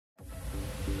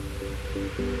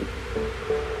Good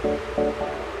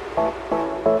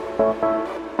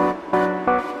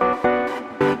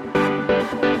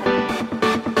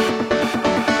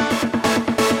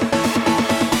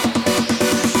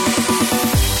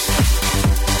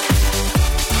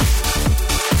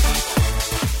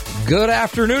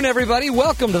afternoon, everybody.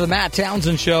 Welcome to the Matt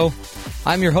Townsend Show.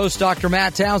 I'm your host, Dr.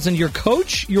 Matt Townsend, your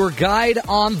coach, your guide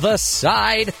on the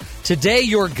side. Today,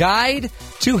 your guide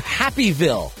to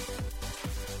Happyville.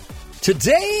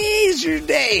 Today's your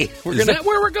day. Is that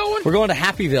where we're going? We're going to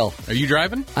Happyville. Are you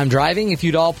driving? I'm driving. If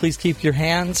you'd all please keep your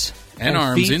hands and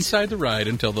arms feet inside the ride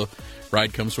until the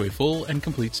ride comes to a full and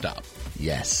complete stop.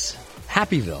 Yes.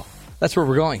 Happyville. That's where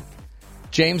we're going.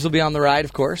 James will be on the ride,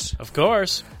 of course. Of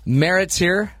course. Merritt's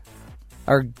here.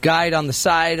 Our guide on the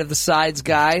side of the sides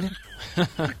guide.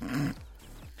 And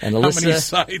Alyssa, how many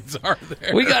sides are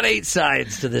there? We got 8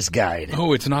 sides to this guide.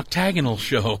 Oh, it's an octagonal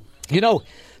show. You know,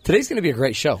 today's going to be a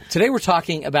great show. Today we're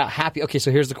talking about happy... Okay,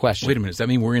 so here's the question. Wait a minute. Does that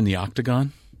mean we're in the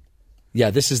octagon? Yeah,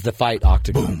 this is the fight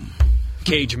octagon. Boom.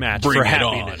 Cage match Bring for it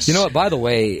happiness. You know what? By the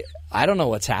way, I don't know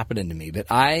what's happening to me,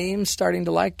 but I'm starting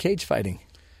to like cage fighting.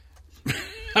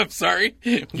 I'm sorry.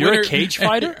 You're a cage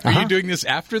fighter? Are you doing this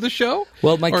after the show?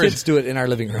 Well, my kids do it in our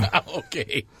living room.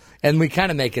 Okay. And we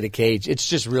kind of make it a cage. It's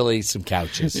just really some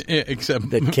couches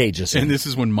Except that cage us in. And this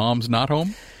is when Mom's not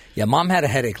home? Yeah, Mom had a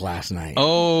headache last night.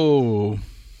 Oh.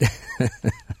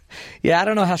 Yeah, I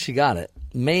don't know how she got it.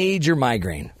 Major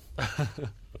migraine.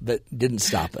 But didn't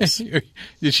stop us.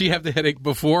 Did she have the headache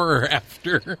before or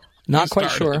after? Not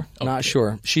quite sure. Okay. Not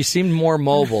sure. She seemed more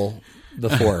mobile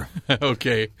before.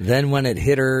 Okay. Then when it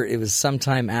hit her, it was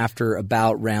sometime after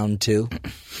about round 2.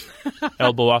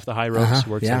 Elbow off the high ropes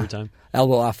works yeah. every time.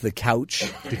 Elbow off the couch,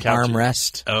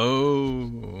 armrest.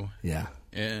 Oh. Yeah.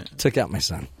 Yeah. Took out my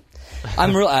son.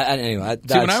 I'm real. Anyway.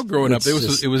 See, when I was growing up, it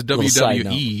was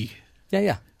WWE.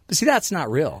 Yeah. But see, that's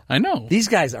not real. I know. These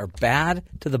guys are bad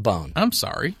to the bone. I'm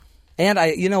sorry. And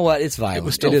you know what? It's violent. It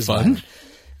was still fun. Violent.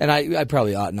 And I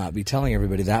probably ought not be telling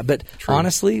everybody that. But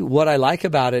honestly, what I like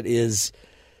about it is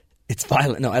it's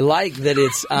violent. No, I like that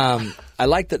it's, I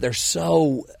like that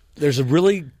there's a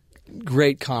really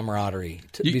great camaraderie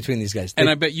between these guys. And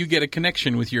I bet you get a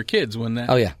connection with your kids when that.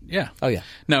 Oh, yeah. Yeah. Oh, yeah.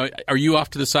 Now, are you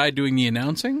off to the side doing the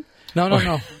announcing? No,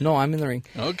 I'm in the ring.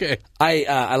 Okay.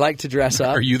 I like to dress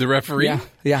up. Are you the referee?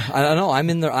 Yeah. I don't know. I'm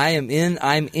in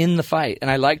the fight, and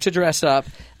I like to dress up.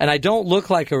 And I don't look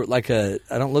like a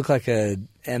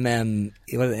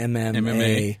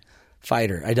MMA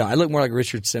fighter. I don't. I look more like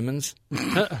Richard Simmons.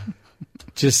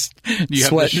 Just you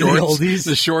have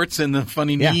the shorts and the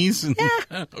funny knees. And,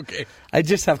 okay. I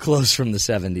just have clothes from the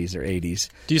 70s or 80s.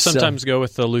 Do you sometimes go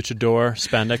with the luchador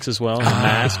spandex as well, and the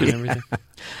mask and everything?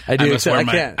 I do.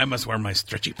 I must wear my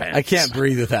stretchy pants. I can't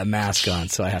breathe with that mask on,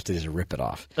 so I have to just rip it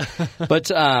off. But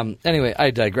anyway,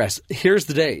 I digress. Here's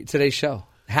today's show.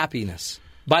 Happiness.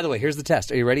 By the way, here's the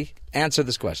test. Are you ready? Answer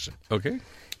this question. Okay.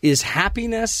 Is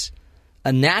happiness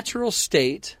a natural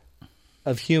state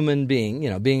of human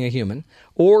being, being a human,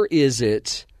 or is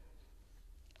it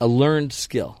a learned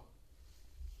skill?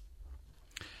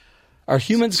 Are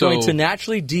humans going to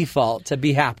naturally default to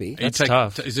be happy? That's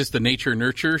tough. Is this the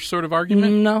nature-nurture sort of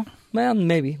argument? No. Well,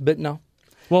 maybe, but no.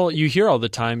 Well, you hear all the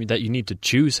time that you need to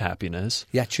choose happiness.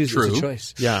 Yeah, choose it as a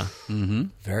choice. Yeah. Mm-hmm.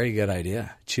 Very good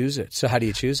idea. Choose it. So how do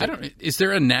you choose it? Is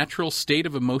there a natural state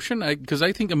of emotion? Because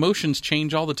I think emotions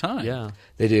change all the time. Yeah.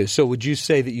 They do. So would you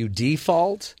say that you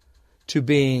default to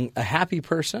being a happy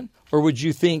person? Or would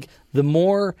you think the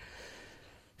more...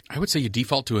 I would say you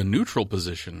default to a neutral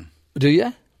position. Do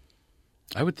you?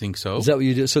 I would think so. Is that what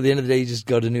you do? So at the end of the day, you just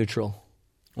go to neutral?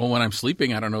 Well, when I'm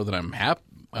sleeping, I don't know that I'm happy.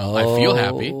 Well, I feel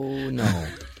happy. Oh, no.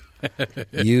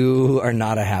 You are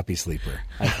not a happy sleeper,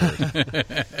 I've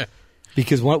heard.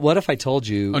 Because what if I told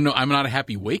you... Oh, no, I'm not a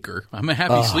happy waker. I'm a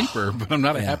happy sleeper, but I'm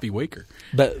not a happy waker.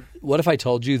 But what if I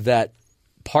told you that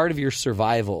part of your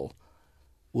survival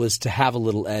was to have a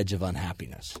little edge of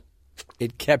unhappiness?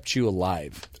 It kept you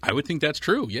alive. I would think that's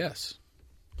true, yes.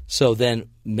 So then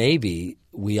maybe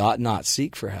we ought not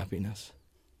seek for happiness.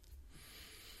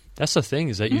 That's the thing,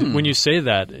 is that when you say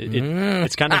that,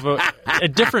 it's kind of a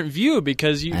different view,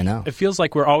 because it feels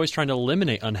like we're always trying to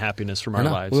eliminate unhappiness from our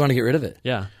lives. We want to get rid of it.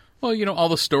 Yeah. Well, all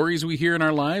the stories we hear in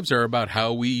our lives are about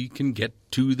how we can get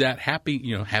to that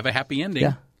happy, have a happy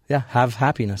ending. Yeah. Have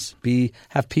happiness.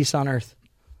 Have peace on earth.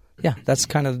 Yeah, that's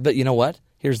kind of, but you know what?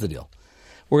 Here's the deal.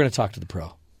 We're going to talk to the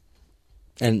pro.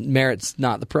 And Merritt's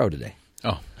not the pro today.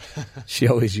 Oh. She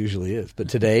always usually is. But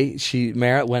today,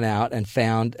 Merritt went out and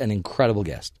found an incredible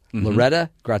guest. Mm-hmm. Loretta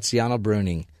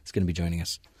Breuning is going to be joining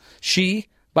us. She,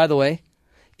 by the way,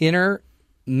 Inner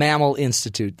Mammal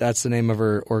Institute. That's the name of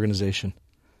her organization.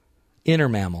 Inner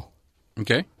mammal.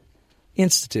 Okay.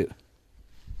 Institute.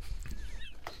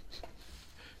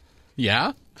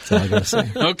 Yeah? That's all I got to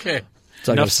say. Okay. That's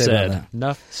all I got to say about that.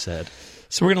 Enough said.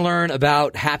 So we're going to learn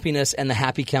about happiness and the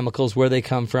happy chemicals, where they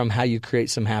come from, how you create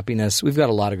some happiness. We've got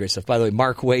a lot of great stuff. By the way,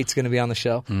 Mark Waite's going to be on the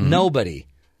show. Mm-hmm.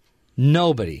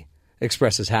 Nobody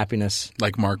expresses happiness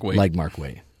like Mark Waite. Like Mark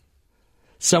Waite.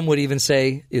 Some would even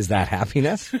say, is that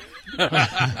happiness?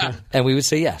 And we would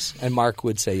say yes. And Mark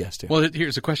would say yes, too. Well,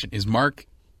 here's a question. Is Mark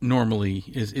normally,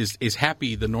 is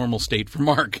happy the normal state for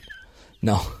Mark?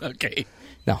 No. Okay.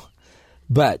 No.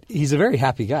 But he's a very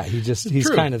happy guy. He's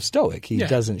True. kind of stoic. He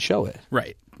doesn't show it.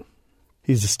 Right.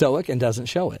 He's a stoic and doesn't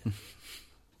show it.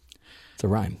 It's a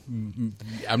rhyme.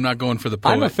 I'm not going for the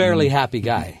poet. I'm a fairly happy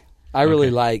guy. I really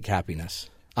like happiness.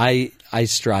 I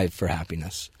strive for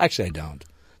happiness. Actually, I don't.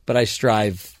 But I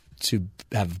strive to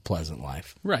have a pleasant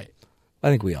life. Right. I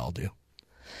think we all do.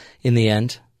 In the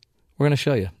end, we're going to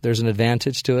show you. There's an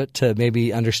advantage to it, to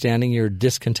maybe understanding your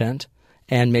discontent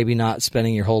and maybe not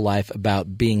spending your whole life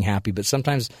about being happy. But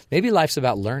sometimes maybe life's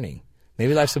about learning.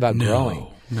 Maybe life's about growing.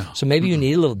 No. So maybe you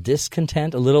need a little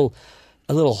discontent, a little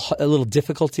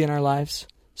difficulty in our lives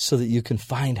so that you can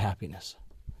find happiness.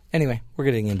 Anyway, we're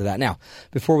getting into that. Now,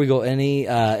 before we go any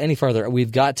farther,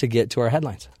 we've got to get to our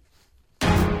headlines.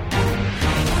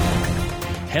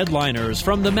 Headliners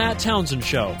from The Matt Townsend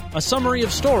Show, a summary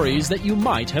of stories that you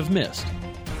might have missed.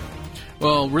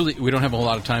 Well, really, we don't have a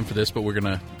lot of time for this, but we're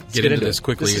going to get into this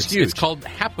quickly. This is huge. It's called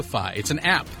Happify. It's an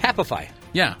app. Happify.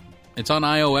 Yeah. It's on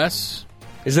iOS.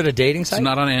 Is it a dating site? It's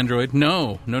not on Android.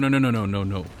 No.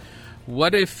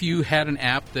 What if you had an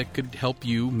app that could help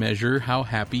you measure how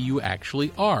happy you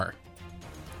actually are?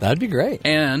 That'd be great.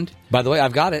 And, by the way,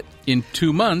 I've got it. In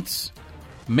 2 months,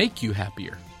 make you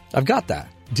happier. I've got that.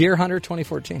 Deer Hunter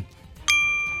 2014.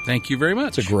 Thank you very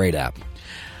much. It's a great app.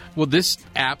 Well, this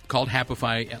app called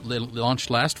Happify launched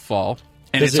last fall.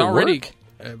 And Does it's it already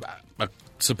work?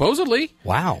 Supposedly.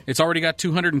 Wow. It's already got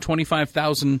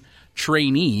 225,000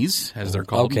 trainees, as they're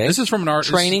called. Okay. This is from an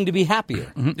article. Training to be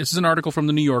happier. This is an article from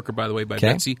The New Yorker, by the way, by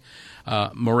Betsy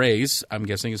Moraes, I'm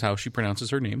guessing is how she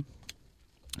pronounces her name.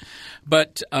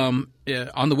 But on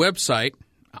the website,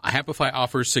 Happify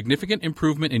offers significant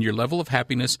improvement in your level of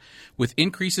happiness with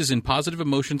increases in positive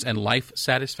emotions and life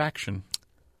satisfaction.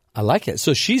 I like it.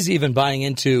 So she's even buying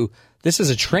into, this is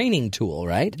a training tool,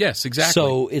 right? Yes, exactly.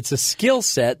 So it's a skill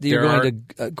set that you're going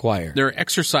to acquire. There are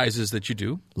exercises that you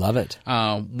do. Love it.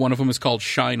 One of them is called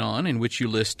Shine On, in which you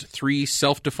list 3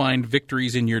 self-defined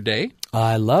victories in your day.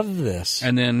 I love this.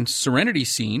 And then Serenity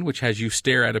Scene, which has you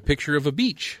stare at a picture of a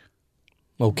beach.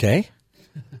 Okay.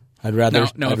 I'd rather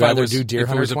do Deer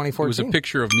Hunter 2014. If it was a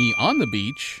picture of me on the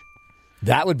beach,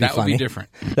 that would be funny. That would be different.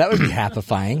 That would be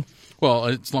happifying. Well,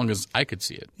 as long as I could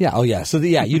see it. Yeah. Oh, yeah. So,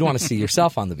 you'd want to see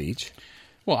yourself on the beach.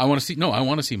 Well, I want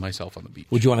to see myself on the beach.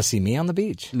 Would you want to see me on the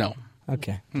beach? No.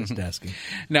 Okay. Just asking.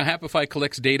 Now, Happify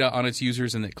collects data on its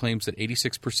users, and it claims that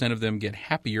 86% of them get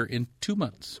happier in 2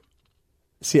 months.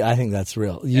 See, I think that's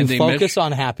real. You focus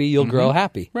on happy, you'll grow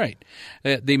happy. Right.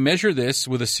 They measure this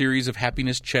with a series of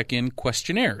happiness check-in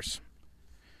questionnaires.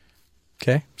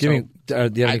 Okay. Do you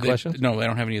have any questions? No, I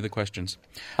don't have any other questions.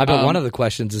 I bet one of the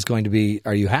questions is going to be,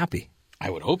 are you happy? I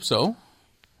would hope so.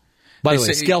 By the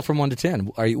way, scale from 1 to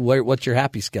 10. What's your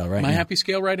happy scale right now? My happy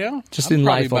scale right now? Just in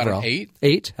life about overall. An 8.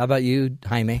 8? How about you,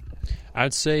 Jaime?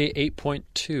 I'd say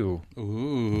 8.2.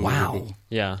 Ooh. Wow.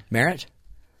 Yeah. Merritt?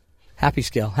 Happy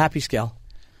scale.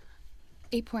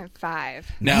 8.5.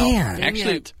 Now, Man,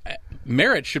 actually,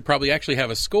 Merritt should probably actually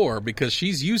have a score because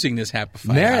she's using this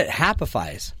Happify. Merritt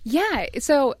happifies. Yeah.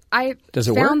 So I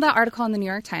found work? The article in the New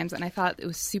York Times, and I thought it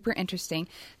was super interesting.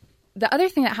 The other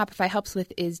thing that Happify helps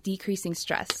with is decreasing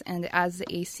stress. And as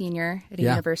a senior at a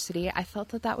university, I felt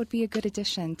that would be a good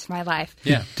addition to my life.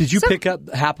 Yeah. Did you pick up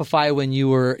Happify when you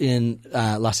were in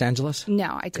Los Angeles? No,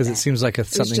 I didn't. Because it seems like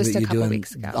something that you do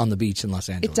on the beach in Los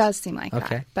Angeles. It does seem like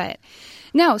that. But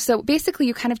no, so basically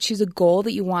you kind of choose a goal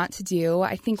that you want to do.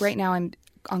 I think right now I'm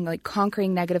on like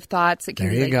conquering negative thoughts. It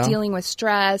can be like dealing with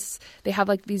stress. They have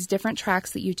like these different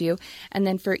tracks that you do. And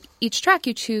then for each track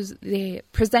you choose, they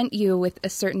present you with a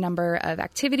certain number of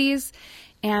activities.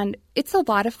 And it's a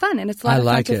lot of fun. And it's a lot of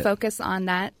fun to focus on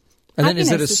that. And then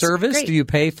is it a service? Do you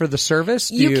pay for the service?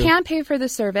 You can pay for the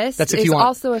service. That's if There's you want,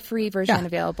 also a free version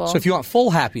available. So if you want full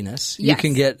happiness, you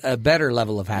can get a better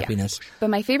level of happiness. Yeah.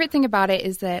 But my favorite thing about it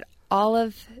is that all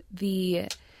of the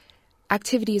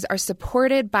activities are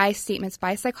supported by statements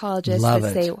by psychologists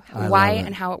that say why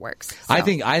and how it works. So. I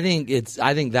think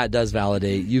that does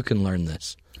validate. You can learn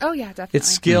this. Oh yeah, definitely. It's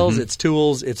skills, it's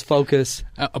tools, it's focus.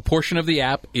 A portion of the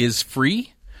app is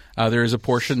free. There is a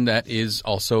portion that is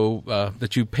also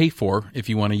that you pay for if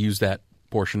you want to use that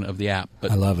portion of the app.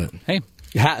 But I love it. Hey,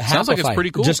 sounds like it's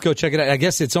pretty cool. Just go check it out. I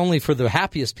guess it's only for the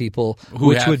happiest people,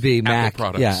 which would be Mac,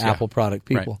 products, Apple product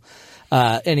people.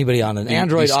 Right. Anybody on an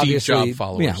Android, Steve obviously, Jobs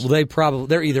followers. Well,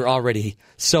 they're either already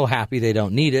so happy they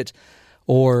don't need it,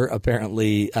 or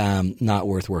apparently not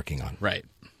worth working on. Right.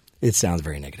 It sounds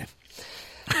very negative.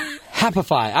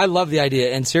 Happify. I love the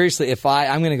idea, and seriously,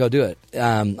 I'm going to go do it.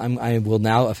 I will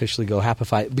now officially go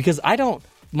Happify because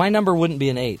my number wouldn't be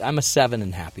an 8. I'm a 7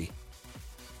 and happy.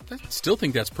 I still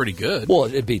think that's pretty good. Well,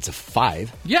 it beats a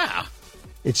 5. Yeah.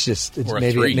 It's or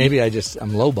maybe I'm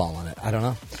lowballing it. I don't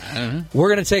know. We're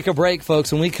going to take a break,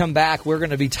 folks. When we come back, we're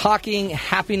going to be talking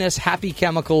happiness, happy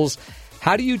chemicals.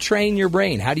 How do you train your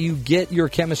brain? How do you get your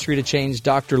chemistry to change?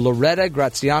 Dr. Loretta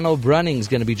Breuning is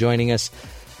going to be joining us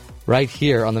right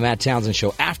here on the Matt Townsend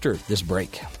Show after this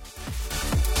break.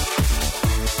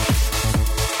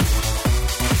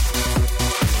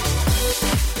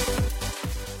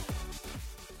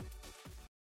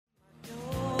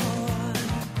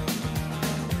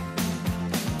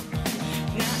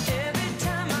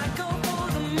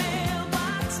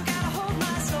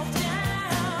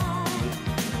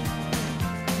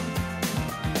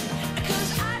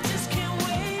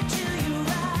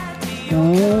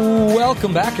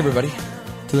 Welcome back, everybody,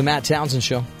 to the Matt Townsend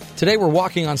Show. Today we're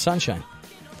walking on sunshine.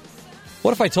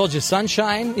 What if I told you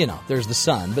sunshine, there's the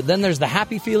sun, but then there's the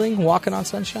happy feeling walking on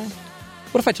sunshine?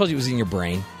 What if I told you it was in your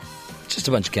brain? Just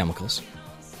a bunch of chemicals.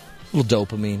 A little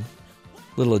dopamine,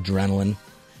 a little adrenaline,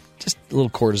 just a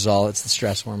little cortisol. It's the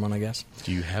stress hormone, I guess.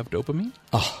 Do you have dopamine?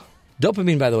 Oh,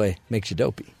 dopamine, by the way, makes you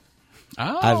dopey.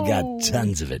 Oh. I've got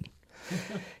tons of it.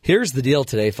 Here's the deal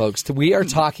today, folks. We are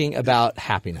talking about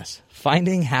happiness,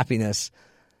 finding happiness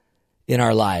in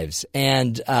our lives.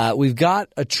 And we've got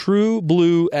a true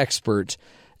blue expert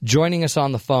joining us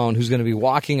on the phone who's going to be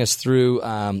walking us through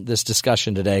this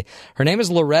discussion today. Her name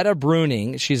is Loretta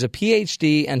Breuning. She's a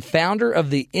PhD and founder of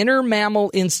the Inner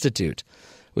Mammal Institute,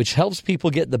 which helps people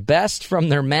get the best from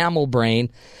their mammal brain.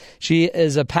 She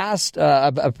is a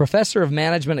professor of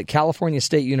management at California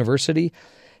State University.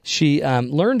 She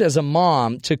learned as a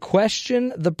mom to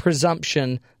question the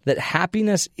presumption that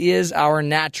happiness is our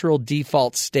natural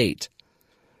default state.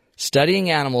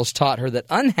 Studying animals taught her that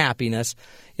unhappiness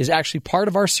is actually part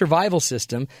of our survival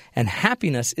system, and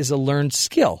happiness is a learned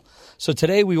skill. So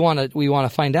today we want to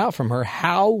find out from her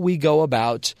how we go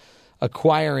about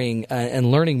acquiring and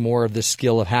learning more of this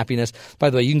skill of happiness. By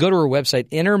the way, you can go to her website,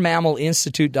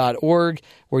 innermammalinstitute.org,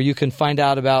 where you can find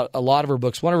out about a lot of her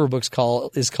books. One of her books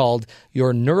is called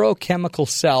Your Neurochemical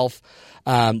Self.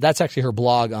 That's actually her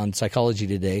blog on Psychology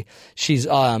Today. She's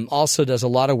also does a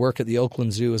lot of work at the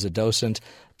Oakland Zoo as a docent.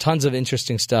 Tons of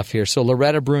interesting stuff here. So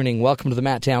Loretta Breuning, welcome to the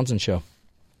Matt Townsend Show.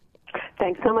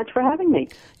 Thanks so much for having me.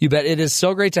 You bet. It is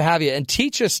so great to have you. And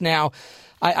teach us now.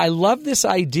 I love this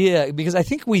idea because I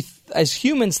think we, as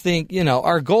humans, think,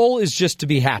 our goal is just to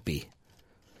be happy.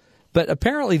 But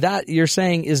apparently that, you're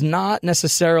saying, is not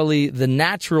necessarily the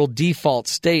natural default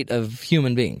state of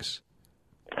human beings.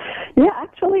 Yeah,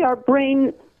 actually, our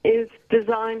brain is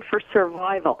designed for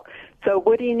survival. So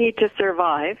what do you need to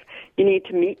survive? You need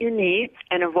to meet your needs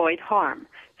and avoid harm.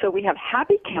 So we have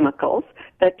happy chemicals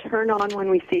that turn on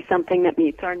when we see something that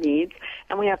meets our needs,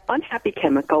 and we have unhappy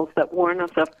chemicals that warn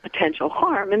us of potential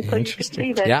harm. And so you can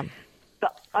see that the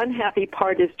unhappy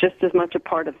part is just as much a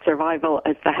part of survival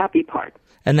as the happy part.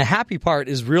 And the happy part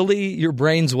is really your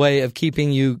brain's way of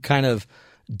keeping you kind of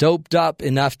doped up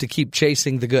enough to keep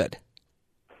chasing the good.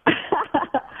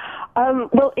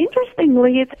 Well,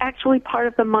 interestingly, it's actually part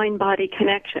of the mind-body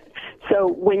connection. So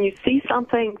when you see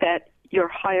something that your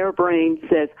higher brain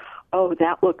says, oh,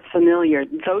 that looks familiar,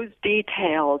 those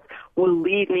details will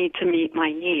lead me to meet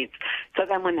my needs. So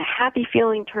then when the happy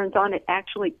feeling turns on, it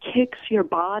actually kicks your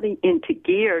body into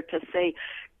gear to say,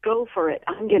 go for it,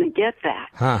 I'm going to get that.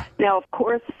 Huh. Now, of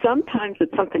course, sometimes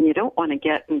it's something you don't want to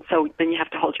get, and so then you have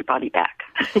to hold your body back.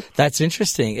 That's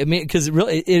interesting. I mean, because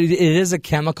really, it is a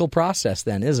chemical process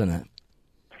then, isn't it?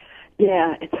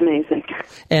 Yeah, it's amazing.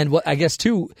 And what I guess,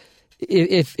 too,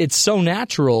 if it's so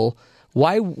natural,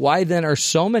 why then are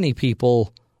so many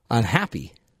people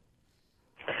unhappy?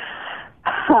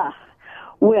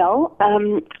 Well,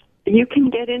 you can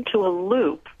get into a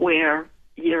loop where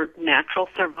your natural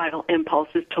survival impulse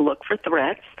is to look for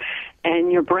threats,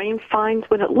 and your brain finds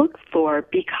what it looks for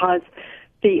because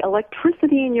the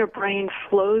electricity in your brain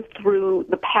flows through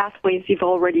the pathways you've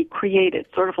already created,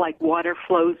 sort of like water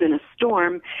flows in a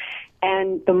storm.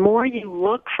 And the more you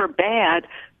look for bad,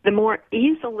 the more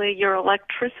easily your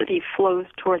electricity flows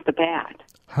toward the bad.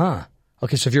 Huh.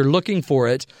 Okay, so if you're looking for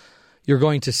it, you're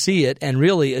going to see it. And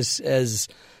really, as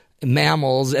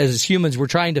mammals, as humans, we're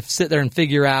trying to sit there and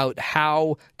figure out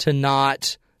how to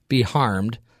not be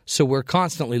harmed. So we're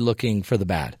constantly looking for the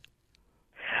bad.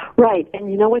 Right.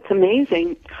 And you know what's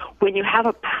amazing? When you have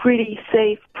a pretty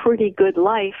safe, pretty good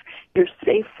life, you're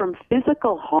safe from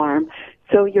physical harm.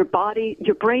 So your brain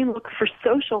looks for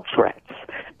social threats,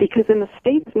 because in the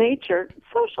state of nature,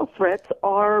 social threats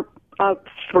are a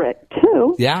threat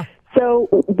too. Yeah. So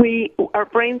our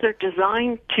brains are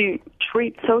designed to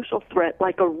treat social threat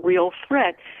like a real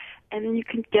threat, and you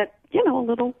can get, a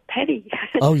little petty.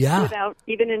 Oh, yeah. Without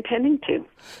even intending to.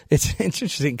 It's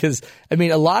interesting because,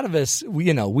 a lot of us,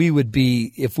 we would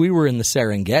be, if we were in the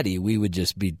Serengeti, we would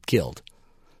just be killed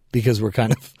because we're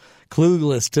kind of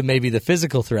clueless to maybe the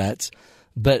physical threats.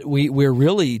 But we're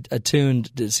really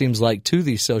attuned, it seems like, to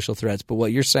these social threats. But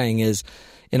what you're saying is,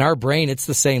 in our brain, it's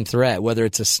the same threat, whether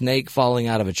it's a snake falling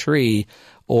out of a tree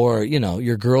or,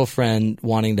 your girlfriend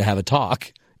wanting to have a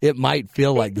talk. It might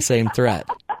feel like the same threat.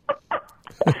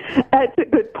 That's a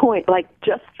good point. Like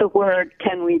just the word,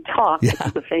 can we talk? Yeah. This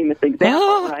is a famous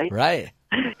example, right? Right.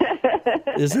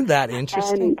 Isn't that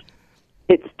interesting? And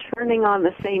it's turning on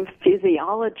the same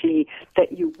physiology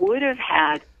that you would have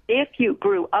had if you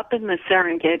grew up in the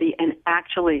Serengeti and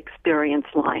actually experienced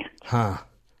lions. Huh.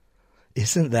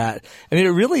 Isn't that? It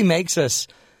really makes us.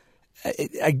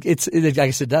 I guess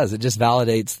it does. It just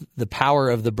validates the power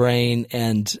of the brain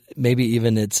and maybe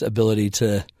even its ability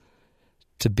to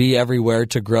be everywhere,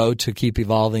 to grow, to keep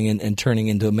evolving and turning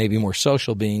into maybe more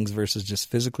social beings versus just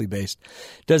physically based.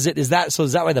 Is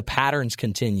that why the patterns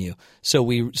continue? So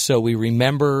we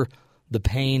remember the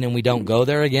pain and we don't go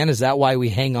there again? Is that why we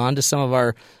hang on to some of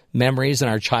our memories and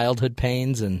our childhood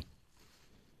pains?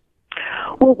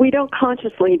 Well, we don't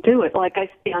consciously do it. Like I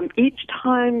say, each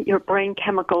time your brain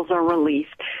chemicals are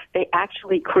released, they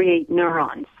actually create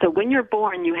neurons. So when you're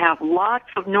born, you have lots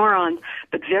of neurons,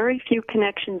 but very few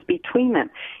connections between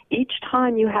them. Each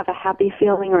time you have a happy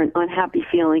feeling or an unhappy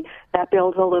feeling, that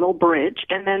builds a little bridge.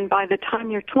 And then by the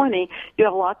time you're 20, you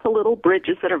have lots of little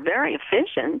bridges that are very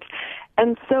efficient.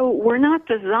 And so we're not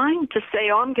designed to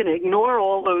say, I'm going to ignore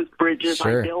all those bridges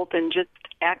I built and just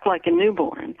act like a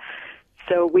newborn.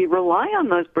 So we rely on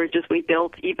those bridges we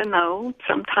built, even though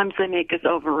sometimes they make us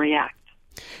overreact.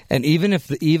 And even if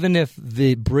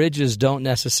the bridges don't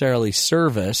necessarily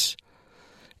serve us,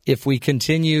 if we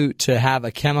continue to have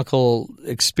a chemical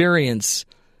experience,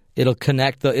 it'll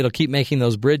keep making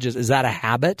those bridges. Is that a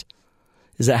habit?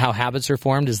 Is that how habits are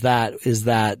formed? Is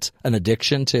that an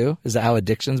addiction too? Is that how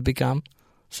addictions become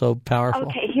so powerful?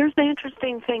 Okay, here's the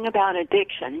interesting thing about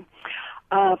addiction.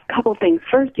 A couple things.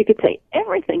 First, you could say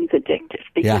everything's addictive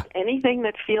because anything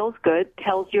that feels good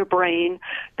tells your brain,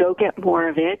 go get more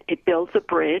of it. It builds a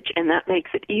bridge, and that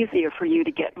makes it easier for you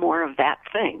to get more of that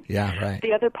thing. Yeah, right.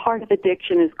 The other part of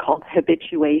addiction is called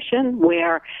habituation,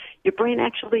 where your brain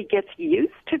actually gets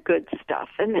used to good stuff,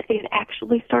 and it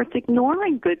actually starts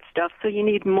ignoring good stuff, so you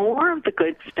need more of the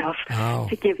good stuff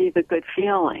to give you the good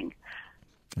feeling.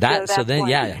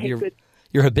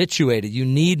 You're habituated. You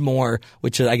need more,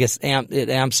 which I guess it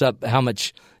amps up how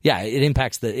much. Yeah, it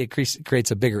impacts it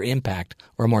creates a bigger impact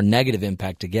or a more negative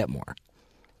impact to get more.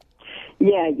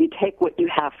 Yeah, you take what you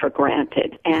have for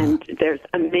granted, and there's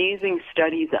amazing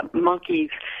studies of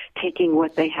monkeys taking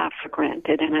what they have for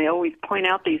granted. And I always point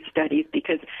out these studies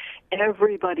because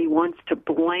everybody wants to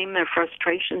blame their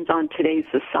frustrations on today's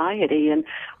society. And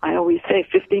I always say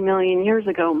 50 million years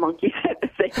ago, monkeys had the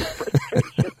same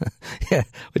frustration. Yeah,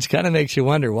 which kind of makes you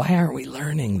wonder, why aren't we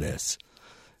learning this?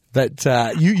 But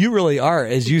you really are.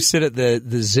 As you sit at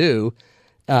the zoo,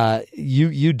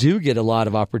 you do get a lot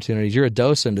of opportunities. You're a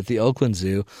docent at the Oakland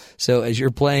Zoo. So as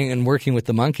you're playing and working with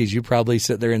the monkeys, you probably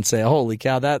sit there and say, holy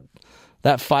cow,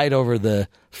 that fight over the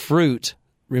fruit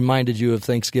reminded you of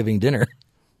Thanksgiving dinner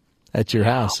at your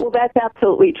house. Well, that's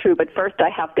absolutely true. But first I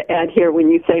have to add here, when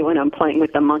you say when I'm playing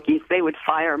with the monkeys, they would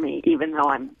fire me even though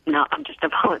I'm just a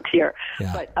volunteer.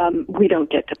 Yeah. But we don't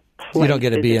get to play. You don't get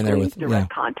to be in there with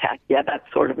direct contact. Yeah, that's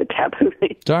sort of a taboo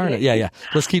thing. Darn it. Yeah.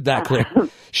 Let's keep that clear.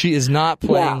 She is not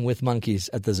playing with monkeys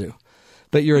at the zoo.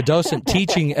 But you're a docent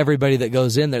teaching everybody that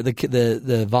goes in there,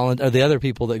 the other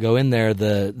people that go in there,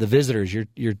 the visitors,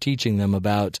 you're teaching them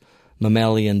about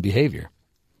mammalian behavior.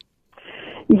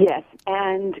 Yes,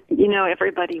 and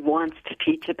everybody wants to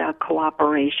teach about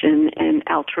cooperation and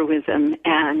altruism,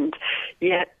 and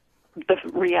yet the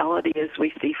reality is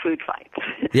we see food fights.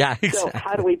 Yeah, exactly. So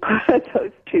how do we put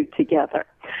those two together?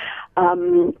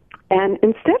 And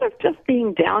instead of just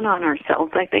being down on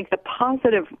ourselves, I think the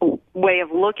positive way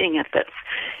of looking at this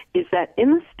is that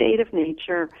in the state of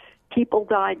nature, people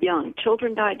died young,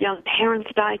 children died young, parents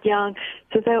died young.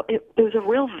 So there's a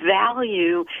real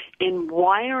value in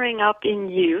wiring up in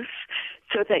youth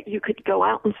so that you could go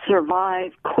out and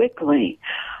survive quickly.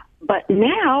 But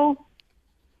now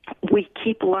we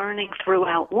keep learning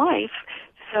throughout life,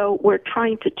 so we're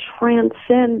trying to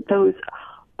transcend those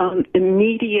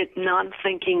immediate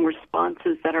non-thinking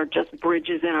responses that are just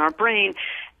bridges in our brain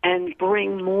and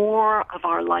bring more of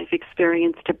our life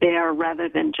experience to bear rather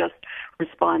than just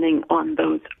responding on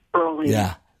those early,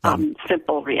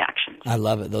 simple reactions. I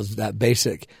love it, that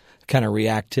basic kind of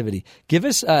reactivity. Give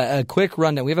us a quick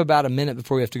rundown. We have about a minute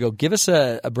before we have to go. Give us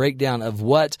a breakdown of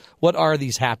what are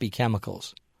these happy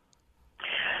chemicals?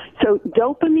 So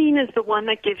dopamine is the one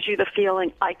that gives you the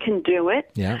feeling, I can do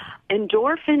it. Yeah.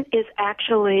 Endorphin is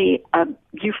actually a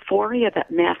euphoria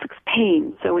that masks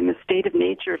pain. So in the state of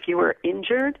nature, if you were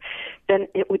injured, then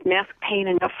it would mask pain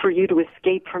enough for you to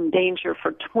escape from danger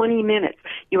for 20 minutes.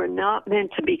 You are not meant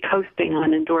to be coasting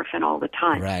on endorphin all the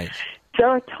time. Right.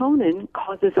 Serotonin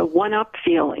causes a one-up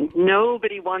feeling.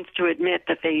 Nobody wants to admit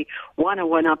that they want a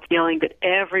one-up feeling, but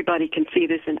everybody can see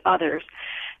this in others.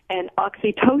 And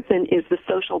oxytocin is the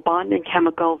social bonding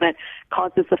chemical that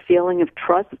causes a feeling of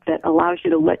trust that allows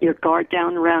you to let your guard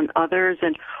down around others,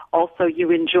 and also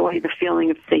you enjoy the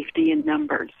feeling of safety in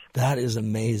numbers. That is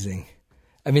amazing.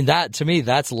 I mean, that to me,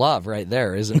 that's love right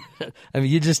there, isn't it? I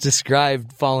mean, you just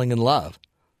described falling in love.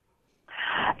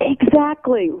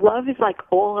 Exactly. Love is like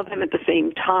all of them at the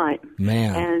same time.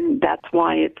 Man. And that's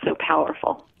why it's so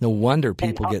powerful. No wonder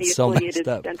people get so messed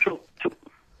up. Central to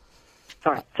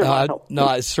survival. No,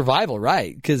 it's survival,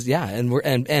 right? Because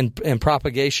and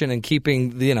propagation and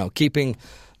keeping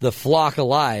the flock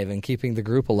alive and keeping the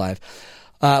group alive.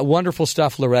 Wonderful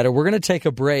stuff, Loretta. We're going to take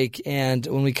a break, and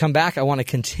when we come back, I want to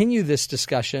continue this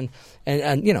discussion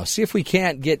and see if we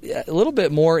can't get a little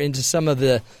bit more into some of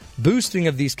the boosting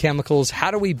of these chemicals. How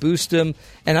do we boost them?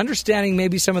 And understanding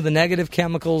maybe some of the negative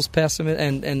chemicals,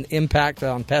 and impact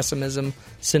on pessimism,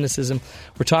 cynicism.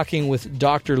 We're talking with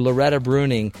Dr. Loretta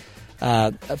Breuning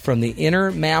from the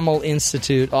Inner Mammal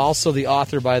Institute, also the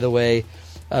author, by the way,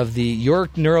 of the Your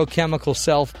Neurochemical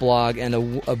Self blog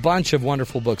and a bunch of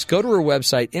wonderful books. Go to her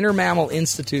website,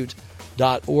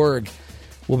 innermammalinstitute.org.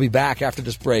 We'll be back after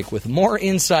this break with more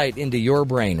insight into your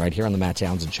brain right here on The Matt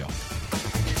Townsend Show.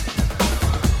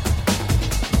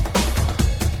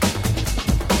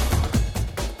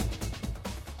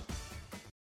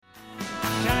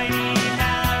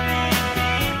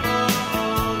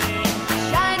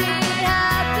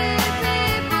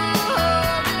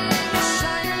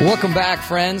 Welcome back,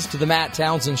 friends, to the Matt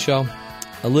Townsend Show.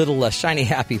 A little shiny,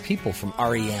 happy people from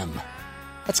REM.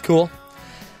 That's cool.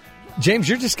 James,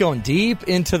 you're just going deep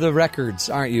into the records,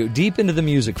 aren't you? Deep into the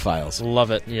music files. Love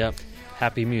it, yep.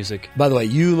 Happy music. By the way,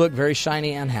 you look very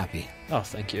shiny and happy. Oh,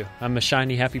 thank you. I'm a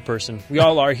shiny, happy person. We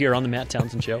all are here on the Matt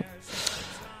Townsend Show.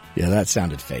 Yeah, that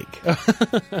sounded fake.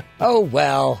 Oh,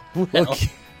 well.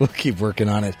 We'll keep working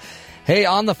on it. Hey,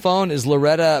 on the phone is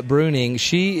Loretta Breuning.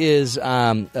 She is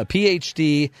a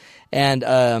PhD and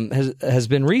has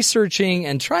been researching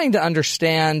and trying to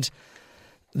understand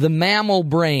the mammal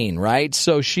brain, right?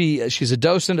 So she's a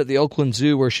docent at the Oakland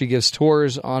Zoo where she gives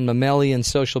tours on mammalian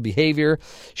social behavior.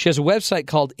 She has a website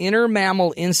called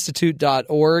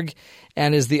innermammalinstitute.org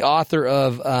and is the author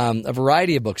of a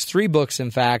variety of books, 3 books, in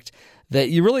fact, that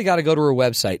you really got to go to her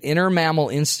website,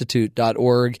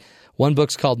 innermammalinstitute.org. One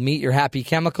book's called Meet Your Happy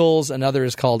Chemicals. Another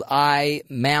is called I,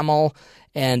 Mammal.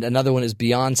 And another one is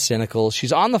Beyond Cynical.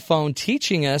 She's on the phone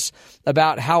teaching us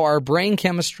about how our brain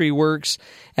chemistry works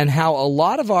and how a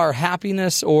lot of our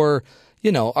happiness or,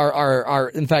 our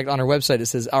in fact, on her website it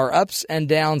says our ups and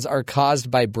downs are caused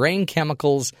by brain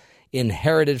chemicals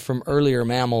inherited from earlier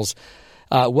mammals.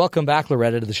 Welcome back,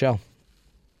 Loretta, to the show.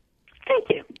 Thank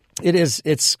you.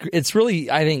 It's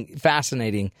really, I think,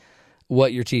 fascinating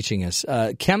what you're teaching us.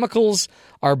 Chemicals,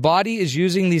 our body is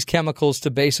using these chemicals to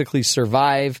basically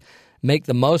survive, make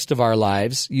the most of our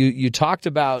lives. You talked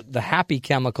about the happy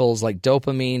chemicals like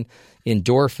dopamine,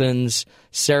 endorphins,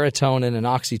 serotonin, and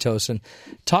oxytocin.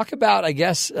 Talk about, I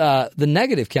guess, the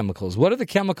negative chemicals. What are the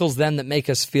chemicals then that make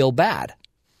us feel bad?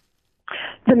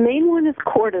 The main one is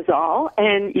cortisol,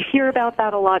 and you hear about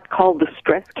that a lot, called the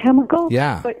stress chemical.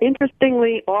 Yeah. But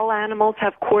interestingly, all animals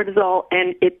have cortisol,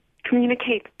 and it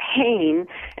communicates pain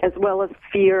as well as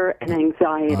fear and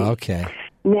anxiety. Okay.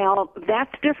 Now,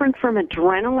 that's different from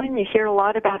adrenaline. You hear a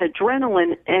lot about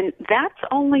adrenaline, and that's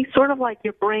only sort of like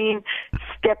your brain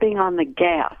stepping on the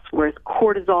gas, whereas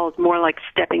cortisol is more like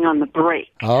stepping on the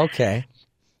brake. Okay.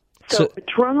 So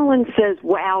adrenaline says,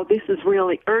 wow, this is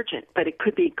really urgent, but it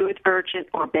could be good urgent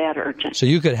or bad urgent. So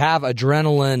you could have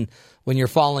adrenaline when you're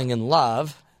falling in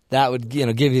love, that would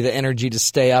give you the energy to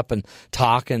stay up and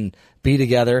talk and be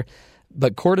together.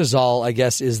 But cortisol, I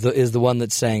guess, is the one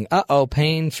that's saying,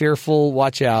 pain, fearful,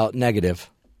 watch out, negative.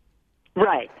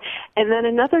 Right. And then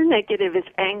another negative is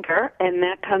anger, and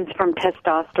that comes from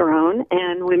testosterone,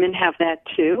 and women have that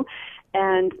too.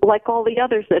 And like all the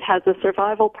others, it has a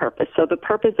survival purpose. So the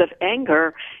purpose of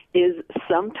anger is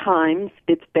sometimes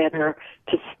it's better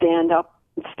to stand up,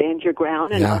 stand your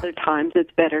ground, and other times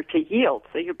it's better to yield.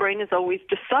 So your brain is always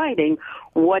deciding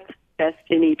what's best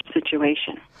in each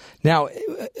situation. Now,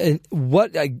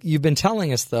 what you've been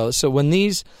telling us, though, so when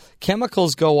these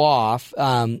chemicals go off,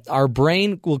 our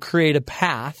brain will create a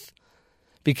path,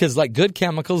 because like good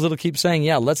chemicals, it'll keep saying,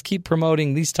 let's keep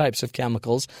promoting these types of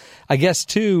chemicals. I guess,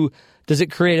 too, does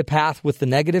it create a path with the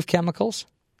negative chemicals?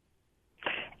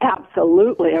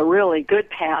 Absolutely, a really good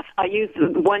path. I use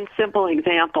one simple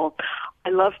example. I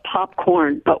love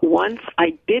popcorn, but once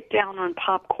I bit down on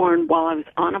popcorn while I was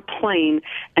on a plane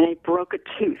and I broke a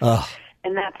tooth. Ugh.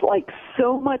 And that's like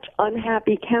so much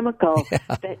unhappy chemical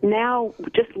that now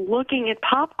just looking at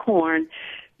popcorn,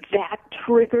 that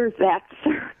triggers that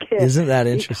circuit. Isn't that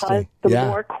interesting? Because the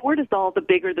more cortisol, the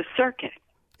bigger the circuit.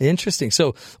 Interesting.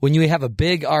 So when you have a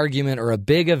big argument or a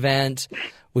big event,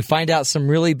 we find out some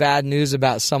really bad news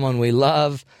about someone we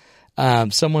love,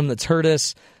 someone that's hurt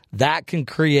us, that can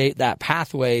create that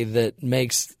pathway that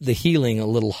makes the healing a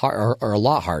little hard or a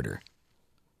lot harder.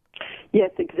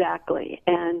 Yes, exactly.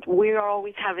 And we are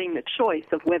always having the choice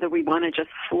of whether we want to just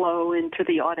flow into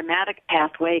the automatic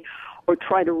pathway or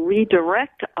try to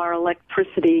redirect our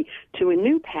electricity to a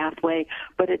new pathway.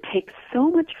 But it takes so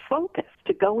much focus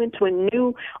to go into a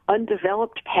new,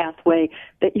 undeveloped pathway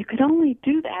that you can only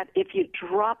do that if you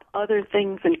drop other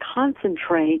things and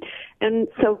concentrate. And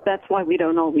so that's why we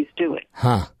don't always do it.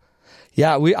 Huh.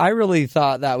 Yeah, I really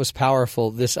thought that was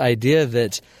powerful, this idea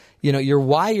that, you're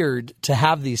wired to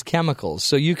have these chemicals.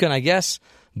 So you can, I guess,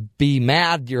 be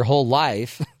mad your whole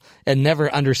life and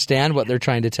never understand what they're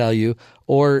trying to tell you,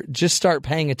 or just start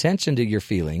paying attention to your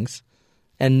feelings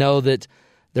and know that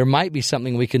there might be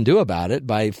something we can do about it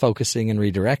by focusing and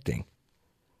redirecting.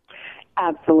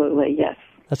 Absolutely, yes.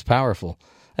 That's powerful.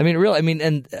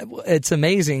 And it's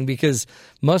amazing because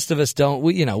most of us don't,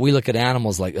 we look at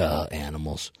animals like,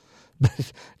 animals.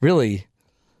 But really,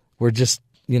 we're just,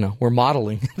 we're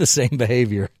modeling the same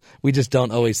behavior. We just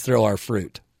don't always throw our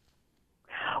fruit.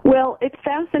 Well, it's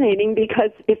fascinating because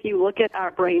if you look at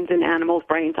our brains and animals'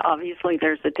 brains, obviously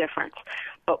there's a difference.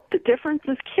 But the difference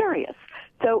is curious.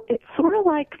 So it's sort of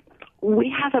like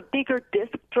we have a bigger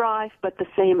disk drive, but the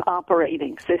same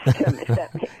operating system, if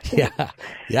that makes sense.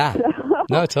 Yeah.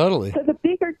 No, totally. So the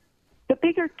bigger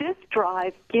disk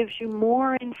drive gives you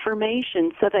more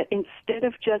information so that instead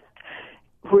of just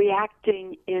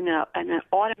reacting in an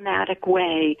automatic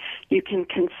way, you can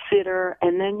consider,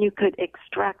 and then you could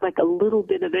extract like a little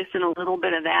bit of this and a little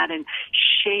bit of that and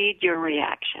shade your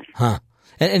reaction. Huh.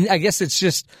 And I guess it's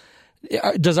just,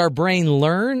 does our brain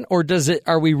learn, or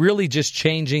are we really just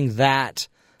changing that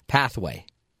pathway?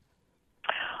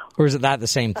 Or is it that the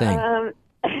same thing?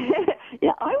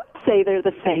 Yeah, I would say they're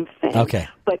the same thing. Okay.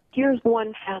 But here's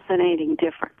one fascinating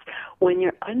difference. When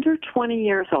you're under 20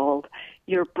 years old,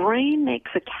 your brain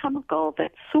makes a chemical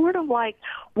that's sort of like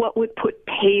what would put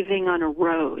paving on a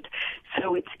road.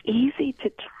 So it's easy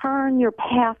to turn your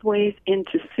pathways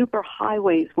into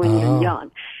superhighways when you're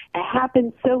young. It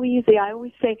happens so easy. I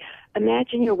always say,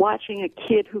 imagine you're watching a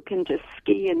kid who can just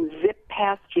ski and zip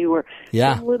past you, or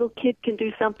some little kid can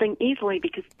do something easily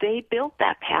because they built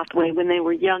that pathway when they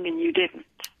were young and you didn't.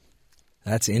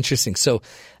 That's interesting. So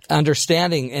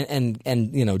understanding and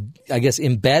I guess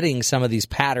embedding some of these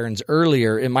patterns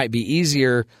earlier, it might be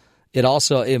easier. It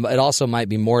also might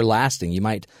be more lasting. You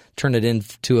might turn it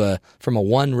into from a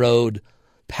one road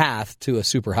path to a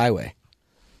superhighway.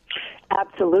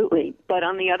 Absolutely. But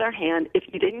on the other hand, if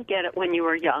you didn't get it when you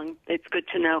were young, it's good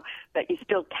to know that you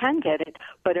still can get it,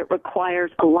 but it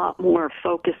requires a lot more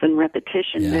focus and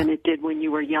repetition than it did when you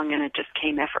were young, and it just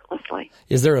came effortlessly.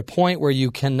 Is there a point where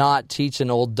you cannot teach an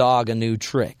old dog a new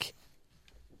trick?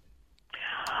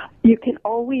 You can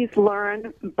always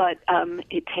learn, but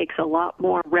it takes a lot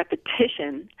more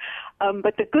repetition.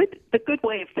 But the good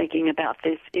way of thinking about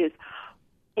this is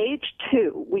age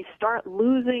 2, we start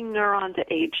losing neurons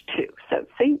at age 2. So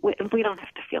see, we don't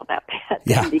have to feel that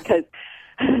bad because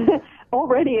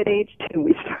already at age 2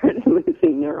 we started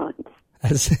losing neurons.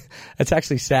 That's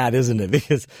actually sad, isn't it?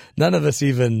 Because none of us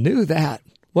even knew that.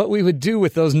 What we would do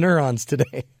with those neurons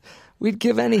today. We'd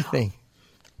give anything.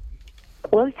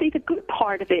 Well, see, the good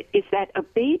part of it is that a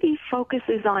baby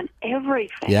focuses on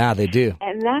everything. Yeah, they do.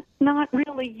 And that's not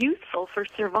really useful for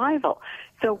survival.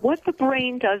 So what the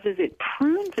brain does is it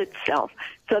prunes itself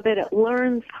so that it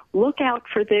learns, look out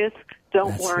for this,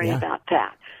 don't worry about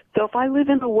that. So if I live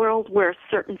in a world where a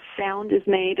certain sound is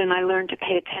made and I learn to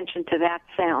pay attention to that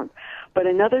sound, but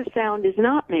another sound is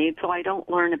not made, so I don't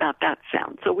learn about that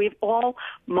sound. So we've all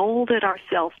molded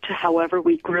ourselves to however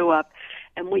we grew up,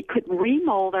 and we could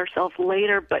remold ourselves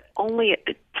later, but only at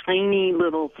the tiny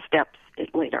little steps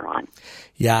later on.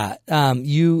 Yeah.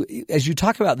 As you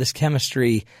talk about this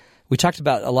chemistry, we talked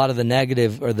about a lot of the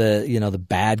negative or the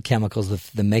bad chemicals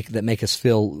that make us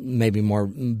feel maybe more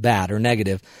bad or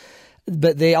negative.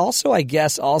 But they also, I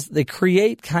guess, they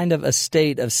create kind of a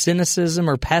state of cynicism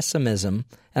or pessimism.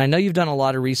 And I know you've done a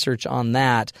lot of research on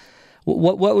that.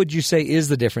 What would you say is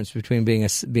the difference between being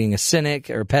a cynic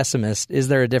or a pessimist? Is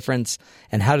there a difference,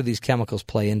 and how do these chemicals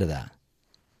play into that?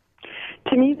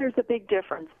 To me, there's a big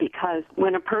difference, because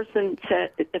when a person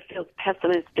feels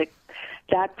pessimistic,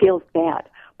 that feels bad.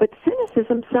 But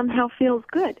cynicism somehow feels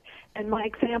good. And my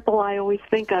example I always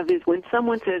think of is when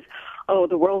someone says, oh,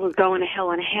 the world is going to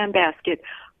hell in a handbasket,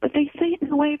 but they say it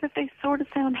in a way that they sort of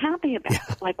sound happy about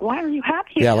it. Like, why are you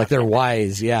happy about it? Yeah, like they're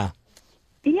wise, Yeah,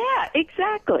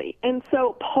 exactly. And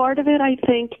so part of it, I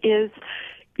think, is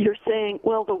you're saying,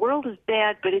 well, the world is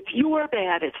bad, but it's your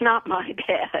bad, it's not my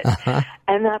bad. Uh-huh.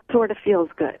 And that sort of feels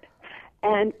good.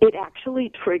 And it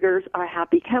actually triggers our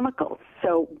happy chemicals.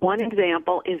 So one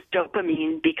example is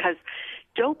dopamine, because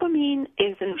dopamine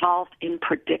is involved in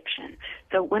prediction.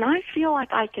 So when I feel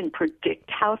like I can predict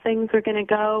how things are going to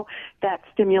go, that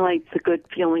stimulates a good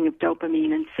feeling of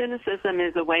dopamine. And cynicism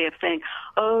is a way of saying,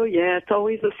 oh, yeah, it's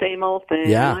always the same old thing.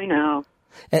 Yeah. I know.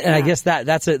 And I guess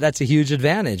that's a huge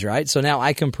advantage, right? So now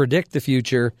I can predict the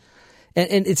future.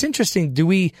 And it's interesting,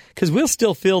 because we'll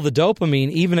still feel the dopamine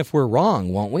even if we're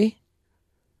wrong, won't we?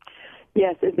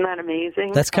 Yes, isn't that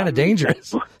amazing? That's kind of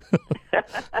dangerous.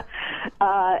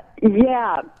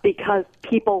 Yeah, because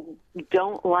people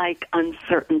don't like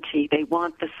uncertainty. They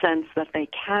want the sense that they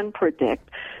can predict,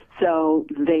 so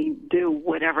they do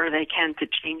whatever they can to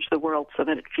change the world so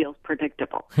that it feels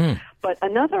predictable. But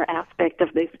another aspect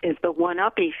of this is the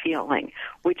one-uppy feeling,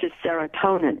 which is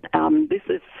serotonin. This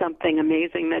is something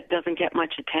amazing that doesn't get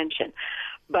much attention.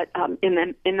 But in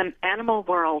the animal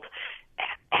world,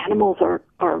 animals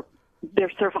are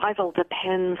their survival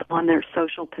depends on their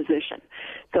social position.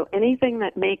 So anything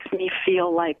that makes me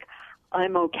feel like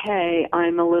I'm okay,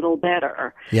 I'm a little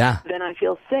better, then I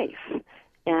feel safe.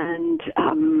 And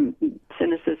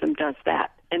cynicism does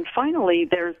that. And finally,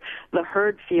 there's the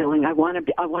herd feeling. I want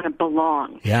to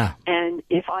belong. Yeah. And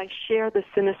if I share the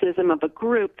cynicism of a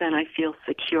group, then I feel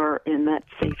secure in that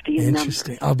safety and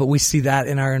Interesting. numbers. Oh, but we see that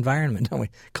in our environment, don't we?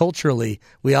 Culturally,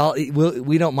 we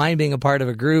don't mind being a part of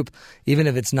a group, even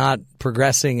if it's not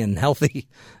progressing and healthy,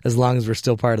 as long as we're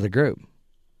still part of the group.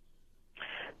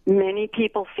 Many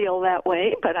people feel that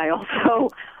way, but I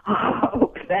also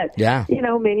hope that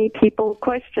many people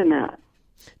question that.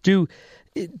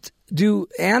 Do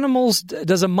animals?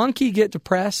 Does a monkey get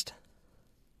depressed?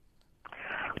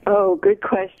 Oh, good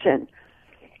question.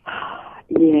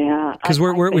 Yeah, because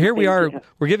we're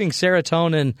giving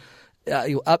serotonin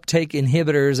uptake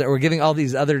inhibitors, that we're giving all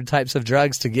these other types of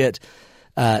drugs to get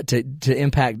to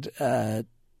impact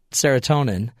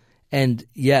serotonin, and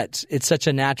yet it's such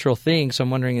a natural thing. So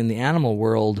I'm wondering, in the animal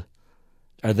world,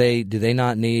 do they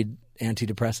not need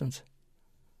antidepressants?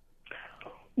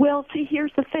 Well, see,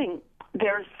 here's the thing.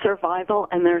 There's survival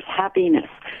and there's happiness.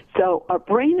 So our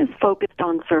brain is focused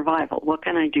on survival. What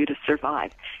can I do to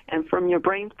survive? And from your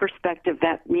brain's perspective,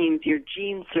 that means your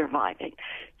genes surviving.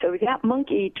 So that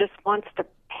monkey just wants to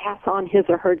pass on his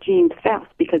or her genes fast,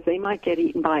 because they might get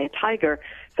eaten by a tiger.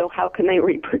 So how can they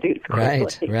reproduce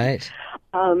quickly? Right.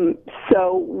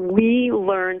 So we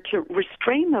learn to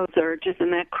restrain those urges,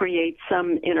 and that creates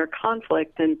some inner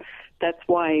conflict, and that's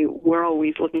why we're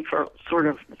always looking for sort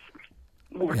of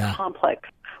more complex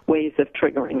ways of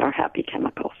triggering our happy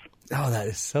chemicals. Oh, that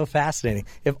is so fascinating.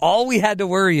 If all we had to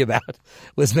worry about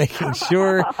was making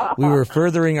sure we were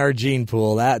furthering our gene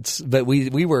pool, but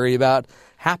we worry about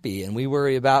happy, and we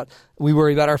worry about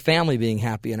our family being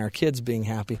happy and our kids being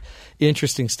happy.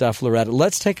 Interesting stuff, Loretta.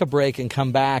 Let's take a break and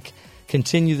come back,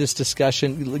 continue this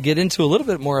discussion, get into a little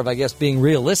bit more of, I guess, being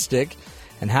realistic,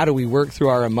 and how do we work through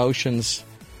our emotions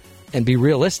and be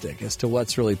realistic as to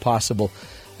what's really possible.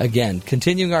 Again,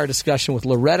 continuing our discussion with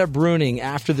Loretta Breuning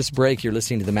after this break. You're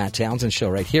listening to The Matt Townsend Show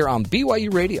right here on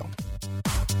BYU Radio.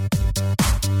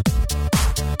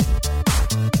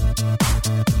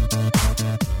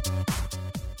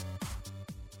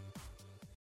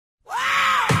 Wow,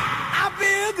 I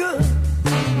feel good.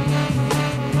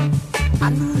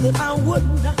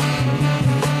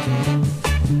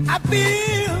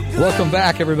 Welcome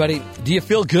back, everybody. Do you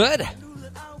feel good?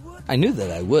 I knew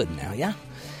that I would now, yeah?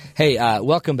 Hey,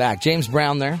 welcome back. James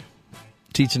Brown there,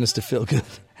 teaching us to feel good,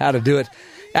 how to do it.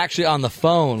 Actually, on the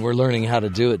phone, we're learning how to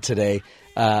do it today.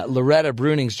 Loretta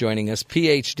Breuning's joining us,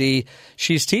 PhD.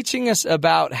 She's teaching us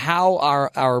about how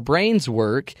our brains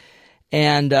work.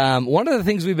 And one of the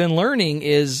things we've been learning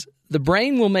is the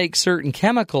brain will make certain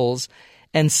chemicals,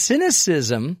 and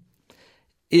cynicism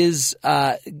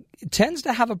tends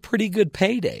to have a pretty good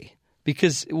payday,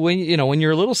 because when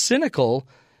you're a little cynical,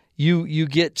 you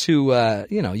get to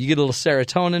you get a little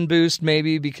serotonin boost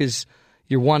maybe because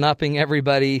you're one-upping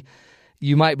everybody.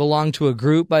 You might belong to a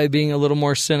group by being a little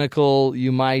more cynical.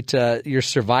 You might your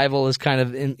survival is kind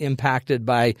of impacted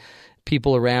by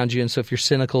people around you, and so if you're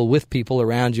cynical with people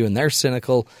around you and they're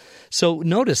cynical, so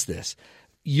notice this: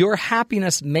 your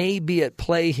happiness may be at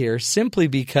play here simply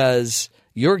because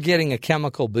you're getting a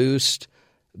chemical boost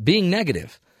being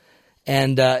negative.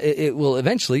 And it will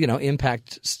eventually,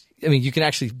 impact. I mean, you can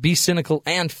actually be cynical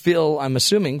and feel, I'm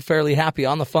assuming, fairly happy.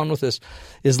 On the phone with us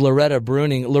is Loretta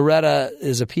Breuning. Loretta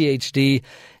is a PhD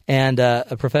and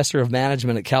a professor of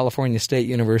management at California State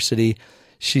University.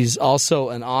 She's also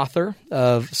an author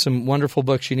of some wonderful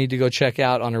books you need to go check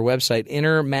out on her website,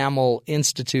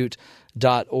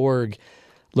 innermammalinstitute.org.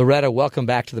 Loretta, welcome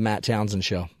back to the Matt Townsend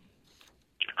Show.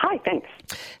 Hi, thanks.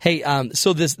 Hey,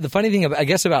 so the funny thing, I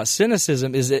guess, about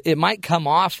cynicism is that it might come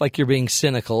off like you're being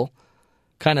cynical,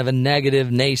 kind of a negative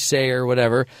naysayer,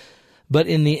 whatever. But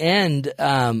in the end,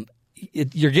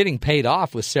 you're getting paid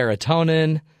off with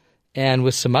serotonin and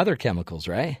with some other chemicals,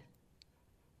 right?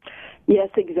 Yes,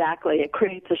 exactly. It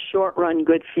creates a short-run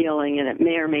good feeling, and it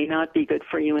may or may not be good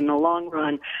for you in the long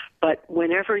run. But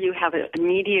whenever you have an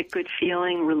immediate good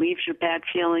feeling, relieves your bad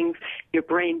feelings, your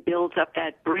brain builds up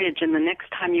that bridge, and the next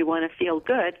time you want to feel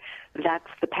good, that's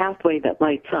the pathway that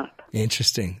lights up.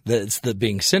 Interesting. It's the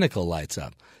being cynical lights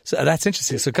up. So that's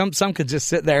interesting. So some could just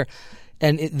sit there,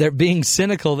 and they're being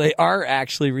cynical. They are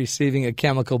actually receiving a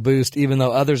chemical boost, even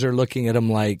though others are looking at them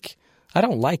like, I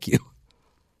don't like you.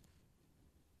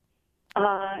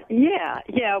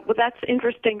 Yeah. Well, that's the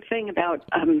interesting thing about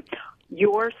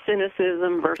your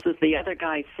cynicism versus the other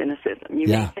guy's cynicism. You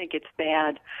may think it's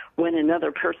bad when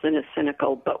another person is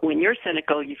cynical, but when you're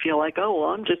cynical, you feel like, oh, well,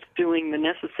 I'm just doing the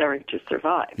necessary to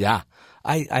survive. Yeah,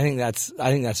 I think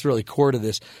that's really core to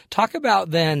this. Talk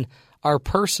about then our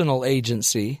personal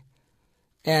agency,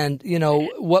 and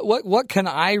what can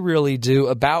I really do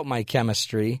about my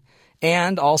chemistry,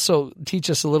 and also teach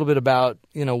us a little bit about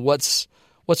what's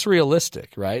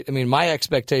realistic, right? I mean, my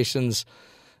expectations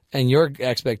and your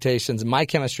expectations, my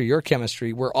chemistry, your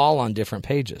chemistry, we're all on different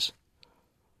pages.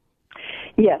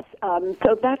 Yes.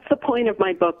 So that's the point of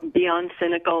my book, Beyond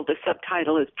Cynical. The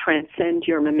subtitle is Transcend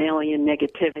Your Mammalian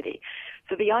Negativity.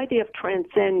 So the idea of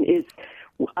transcend is,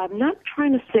 I'm not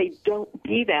trying to say don't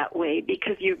be that way,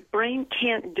 because your brain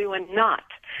can't do a not.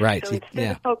 Right. So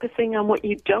instead of focusing on what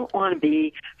you don't want to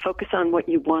be, focus on what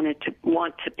you want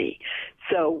to be.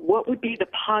 So what would be the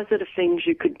positive things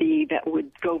you could be that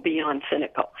would go beyond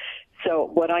cynical? So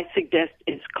what I suggest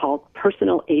is called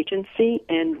personal agency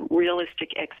and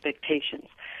realistic expectations.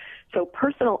 So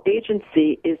personal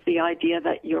agency is the idea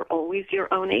that you're always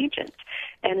your own agent.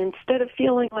 And instead of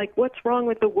feeling like, what's wrong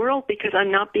with the world because I'm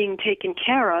not being taken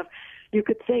care of, you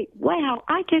could say, wow,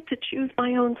 I get to choose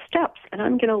my own steps, and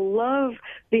I'm going to love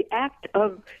the act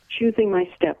of choosing my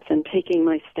steps and taking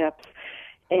my steps.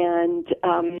 And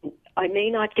I may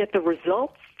not get the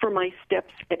results for my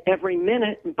steps at every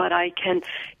minute, but I can,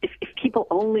 if people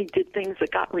only did things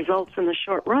that got results in the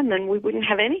short run, then we wouldn't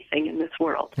have anything in this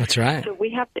world. That's right. So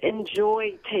we have to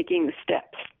enjoy taking the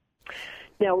steps.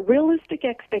 Now, realistic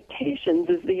expectations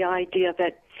is the idea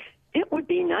that it would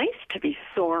be nice to be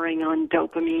soaring on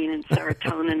dopamine and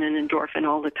serotonin and endorphin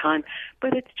all the time,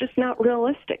 but it's just not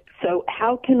realistic. So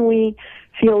how can we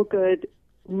feel good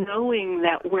knowing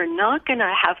that we're not going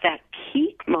to have that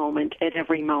peak moment at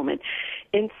every moment?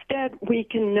 Instead, we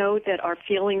can know that our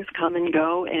feelings come and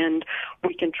go, and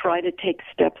we can try to take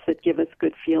steps that give us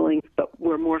good feelings, but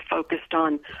we're more focused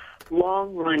on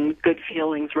long-run good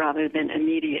feelings rather than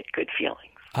immediate good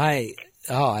feelings. I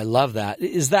love that.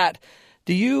 Is that,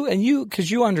 do you, and you,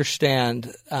 because you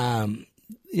understand, I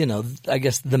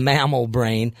guess the mammal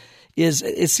brain, is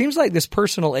it seems like this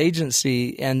personal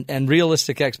agency and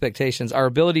realistic expectations, our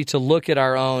ability to look at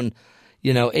our own,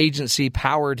 agency,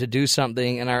 power to do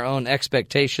something, and our own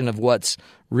expectation of what's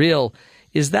real,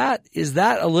 is that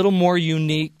a little more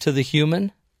unique to the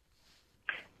human?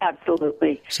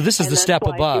 Absolutely. So this is the step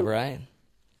above, right?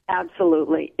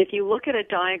 Absolutely. If you look at a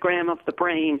diagram of the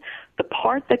brain, the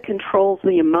part that controls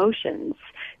the emotions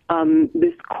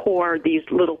this core, these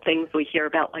little things we hear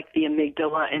about, like the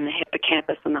amygdala and the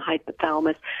hippocampus and the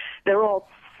hypothalamus, they're all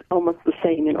almost the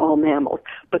same in all mammals.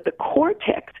 But the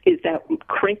cortex is that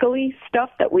crinkly stuff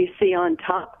that we see on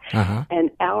top,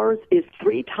 and ours is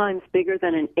 3 times bigger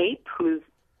than an ape, who's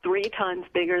 3 times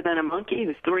bigger than a monkey,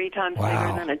 who's 3 times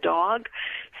bigger than a dog.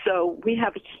 So we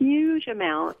have a huge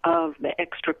amount of the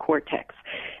extra cortex.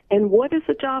 And what is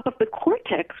the job of the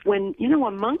cortex when,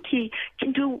 a monkey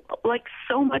can do like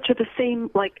so much of the same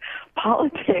like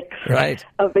politics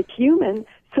of a human?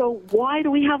 So why do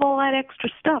we have all that extra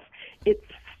stuff? It's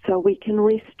so we can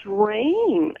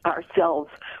restrain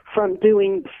ourselves from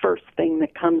doing the first thing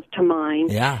that comes to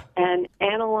mind and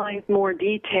analyze more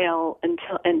detail and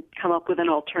come up with an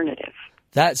alternative.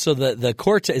 So the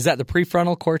cortex, is that the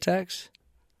prefrontal cortex?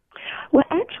 Well,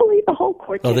 actually, the whole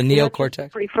cortex. Oh, the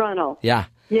neocortex? Prefrontal. Yeah.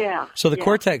 Yeah. So the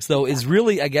cortex, though, is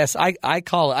really, I guess, I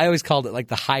always called it like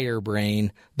the higher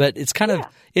brain, but it's kind of,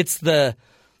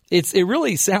 it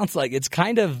really sounds like it's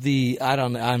kind of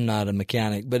I'm not a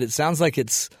mechanic, but it sounds like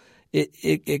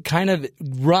it kind of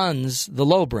runs the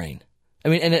low brain. I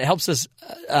mean, and it helps us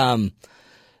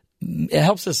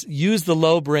use the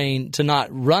low brain to not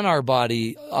run our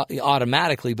body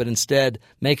automatically, but instead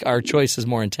make our choices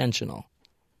more intentional.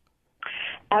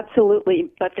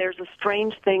 Absolutely, but there's a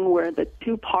strange thing where the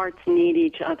 2 parts need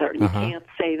each other. You can't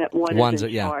say that one is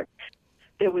in charge.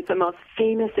 There was the most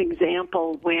famous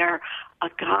example where a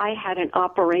guy had an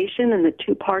operation and the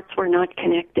 2 parts were not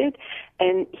connected,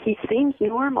 and he seems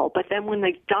normal, but then when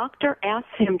the doctor asks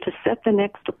him to set the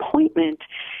next appointment,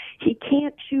 he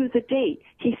can't choose a date.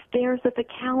 He stares at the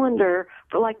calendar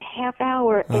for like half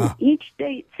hour, and each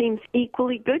date seems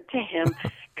equally good to him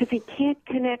because he can't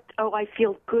connect, I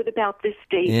feel good about this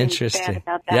date and bad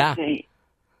about that date.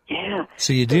 Yeah.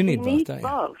 So you do need both, don't you?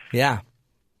 Both. Yeah.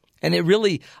 And it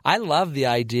really, I love the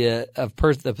idea of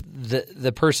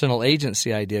the personal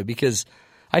agency idea, because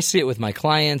I see it with my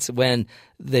clients when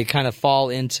they kind of fall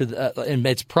into and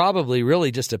it's probably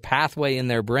really just a pathway in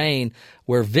their brain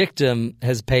where victim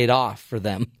has paid off for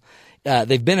them.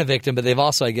 They've been a victim, but they've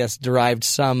also, I guess, derived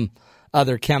some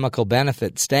other chemical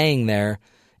benefit staying there,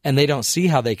 and they don't see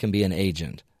how they can be an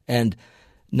agent. And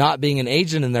not being an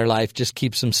agent in their life just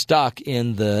keeps them stuck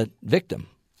in the victim.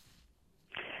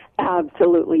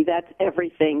 Absolutely. That's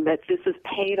everything. That this has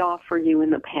paid off for you in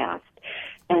the past.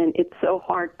 And it's so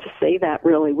hard to say that,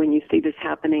 really, when you see this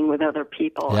happening with other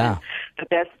people. Yeah. And the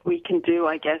best we can do,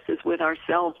 I guess, is with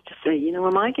ourselves to say,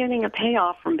 am I getting a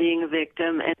payoff from being a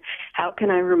victim? And how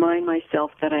can I remind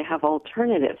myself that I have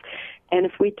alternatives? And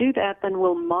if we do that, then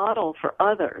we'll model for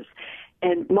others.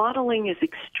 And modeling is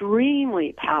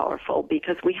extremely powerful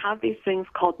because we have these things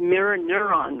called mirror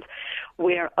neurons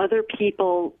where other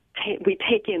people, we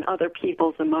take in other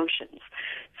people's emotions.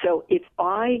 So if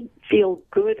I feel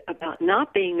good about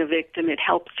not being a victim, it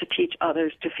helps to teach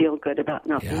others to feel good about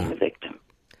not being a victim.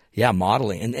 Yeah,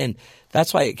 modeling. And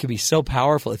that's why it can be so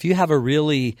powerful. If you have a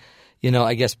really,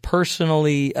 I guess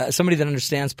personally, somebody that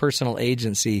understands personal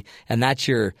agency, and that's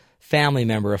your family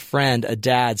member, a friend, a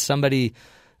dad, somebody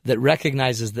that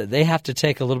recognizes that they have to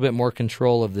take a little bit more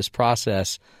control of this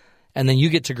process, and then you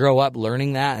get to grow up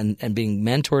learning that and being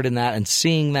mentored in that and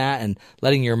seeing that and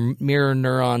letting your mirror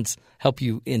neurons help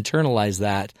you internalize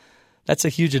that, that's a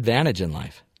huge advantage in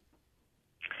life.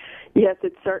 Yes,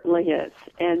 it certainly is.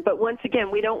 But once again,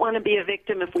 we don't want to be a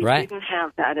victim if we didn't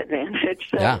have that advantage.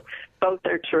 So both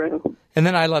are true. And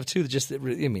then I love, too,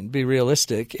 be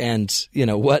realistic and,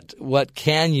 what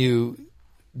can you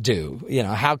do?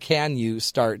 How can you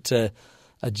start to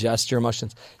adjust your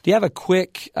emotions? Do you have a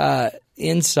quick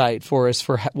insight for us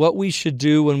for what we should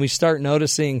do when we start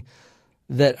noticing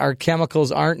that our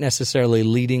chemicals aren't necessarily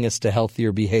leading us to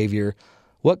healthier behavior?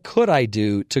 What could I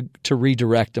do to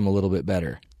redirect them a little bit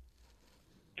better?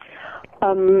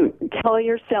 Tell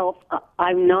yourself,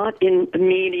 I'm not in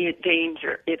immediate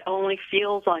danger. It only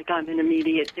feels like I'm in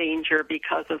immediate danger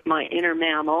because of my inner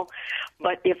mammal.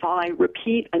 But if I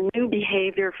repeat a new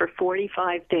behavior for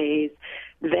 45 days,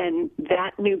 then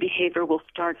that new behavior will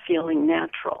start feeling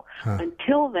natural.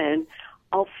 Until then,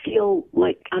 I'll feel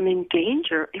like I'm in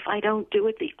danger if I don't do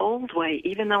it the old way,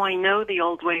 even though I know the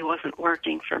old way wasn't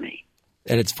working for me.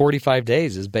 And it's 45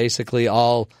 days is basically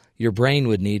all your brain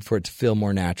would need for it to feel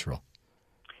more natural.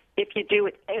 If you do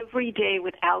it every day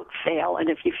without fail, and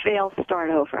if you fail, start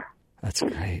over. That's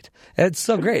great. It's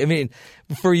so great. I mean,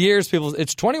 for years, people,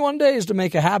 it's 21 days to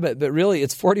make a habit, but really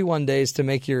it's 41 days to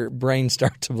make your brain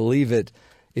start to believe it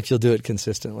if you'll do it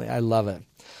consistently. I love it.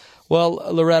 Well,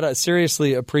 Loretta,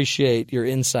 seriously appreciate your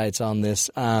insights on this.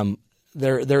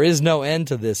 There is no end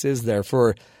to this, is there,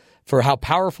 for how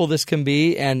powerful this can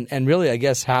be and really, I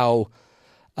guess, how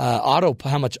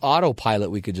how much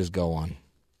autopilot we could just go on.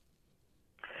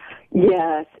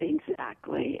 Yes,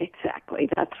 exactly.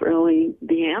 That's really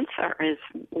the answer, is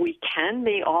we can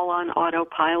be all on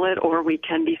autopilot, or we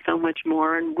can be so much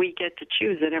more, and we get to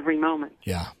choose at every moment.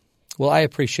 Yeah. Well, I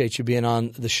appreciate you being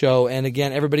on the show. And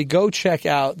again, everybody go check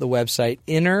out the website,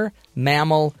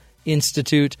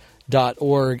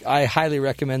 innermammalinstitute.org. I highly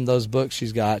recommend those books.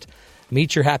 She's got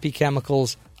Meet Your Happy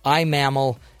Chemicals, I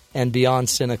Mammal, and Beyond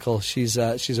Cynical. She's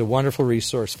a wonderful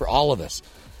resource for all of us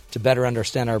to better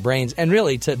understand our brains and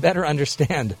really to better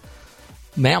understand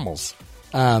mammals.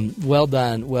 Well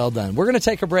done. We're going to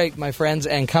take a break, my friends,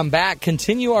 and come back,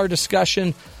 continue our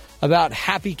discussion about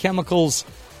happy chemicals,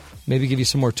 maybe give you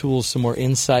some more tools, some more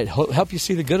insight, help you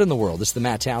see the good in the world. This is the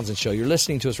Matt Townsend Show. You're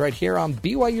listening to us right here on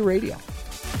BYU Radio.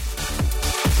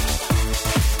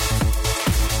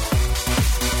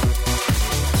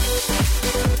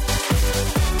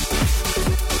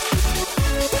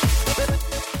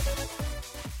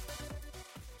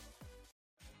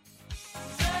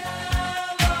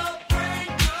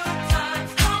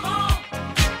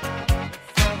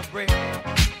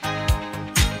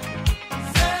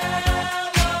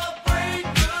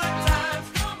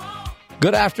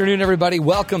 Good afternoon, everybody.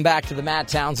 Welcome back to the Matt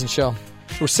Townsend Show.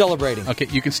 We're celebrating. Okay,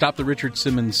 you can stop the Richard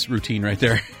Simmons routine right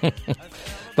there.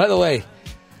 By the way,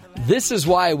 this is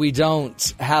why we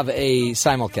don't have a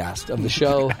simulcast of the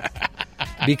show,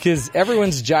 because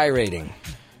everyone's gyrating.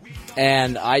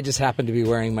 And I just happen to be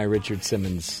wearing my Richard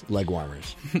Simmons leg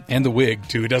warmers. And the wig,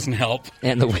 too. It doesn't help.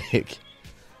 And the wig.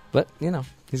 But,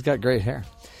 he's got great hair.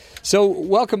 So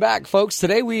welcome back, folks.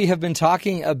 Today we have been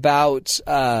talking about,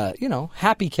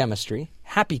 happy chemistry,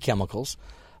 happy chemicals.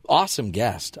 Awesome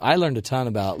guest. I learned a ton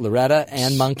about Loretta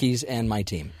and monkeys and my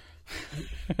team.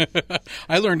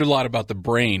 I learned a lot about the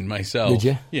brain myself. Did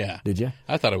you? Yeah. Did you?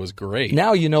 I thought it was great.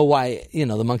 Now you know why,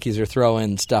 the monkeys are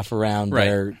throwing stuff around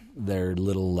their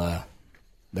little...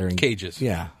 they're in cages.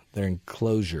 Yeah, their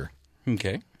enclosure.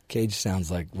 Okay. Cage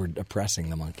sounds like we're oppressing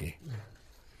the monkey.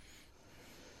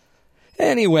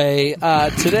 Anyway,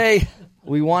 today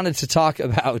we wanted to talk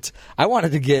about. I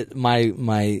wanted to get my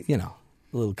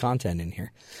little content in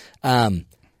here.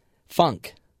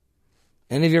 Funk.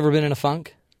 Any of you ever been in a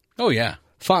funk? Oh yeah.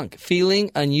 Funk.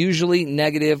 Feeling unusually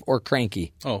negative or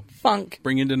cranky. Oh, funk.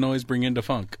 Bring into noise. Bring into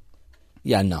funk.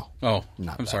 Yeah. No. Oh,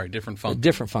 not I'm that. sorry. Different funk.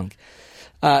 Different funk.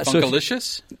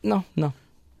 Funkalicious? No.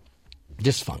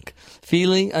 Just funk.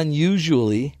 Feeling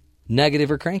unusually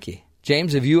negative or cranky.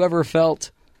 James, have you ever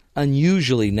felt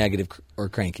unusually negative or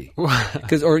cranky?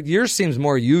 Or yours seems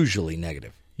more usually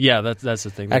negative. Yeah, that's the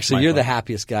thing. Actually, you're the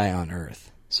happiest guy on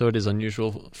earth. So it is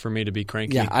unusual for me to be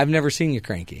cranky? Yeah, I've never seen you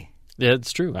cranky. Yeah,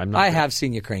 it's true. I have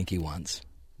seen you cranky once.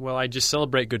 Well, I just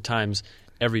celebrate good times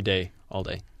every day, all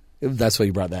day. That's why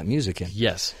you brought that music in.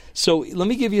 Yes. So let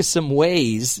me give you some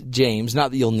ways, James,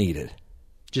 not that you'll need it.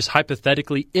 Just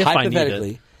hypothetically, if I need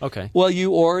it. Okay. Well,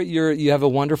 you have a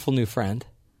wonderful new friend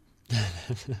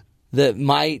that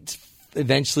might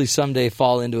eventually someday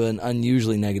fall into an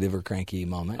unusually negative or cranky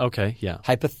moment. Okay, yeah.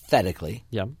 Hypothetically.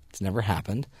 Yeah. It's never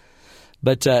happened.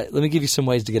 But let me give you some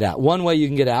ways to get out. One way you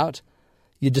can get out,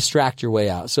 you distract your way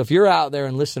out. So if you're out there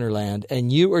in listener land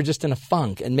and you are just in a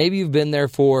funk, and maybe you've been there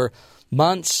for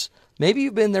months, maybe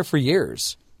you've been there for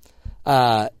years.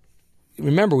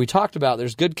 Remember, we talked about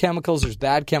there's good chemicals, there's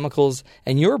bad chemicals,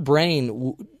 and your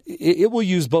brain, it will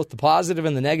use both the positive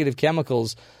and the negative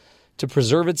chemicals to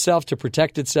preserve itself, to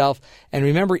protect itself. And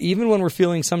remember, even when we're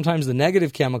feeling sometimes the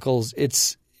negative chemicals,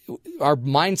 our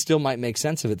mind still might make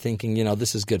sense of it, thinking,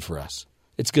 this is good for us.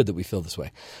 It's good that we feel this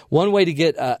way. One way to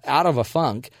get out of a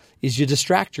funk is you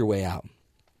distract your way out.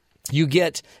 Have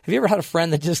you ever had a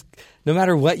friend that just, no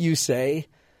matter what you say,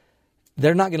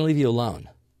 they're not going to leave you alone?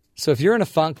 So if you're in a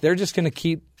funk, they're just going to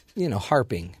keep,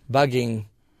 harping, bugging,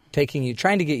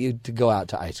 trying to get you to go out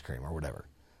to ice cream or whatever.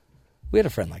 We had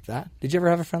a friend like that. Did you ever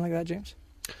have a friend like that, James?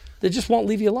 They just won't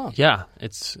leave you alone. Yeah,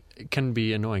 it can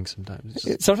be annoying sometimes.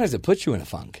 Sometimes it puts you in a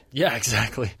funk. Yeah,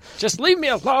 exactly. Just leave me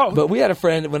alone. But we had a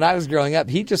friend, when I was growing up,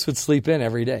 he just would sleep in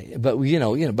every day. But,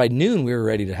 by noon, we were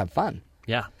ready to have fun.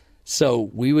 Yeah. So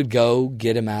we would go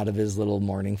get him out of his little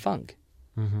morning funk.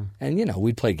 Mm-hmm. And,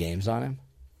 we'd play games on him.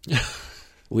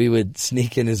 We would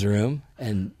sneak in his room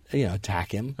and,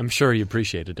 attack him. I'm sure he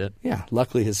appreciated it. Yeah.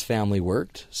 Luckily, his family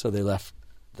worked, so they left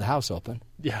the house open.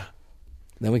 Yeah.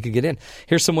 Then we could get in.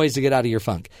 Here's some ways to get out of your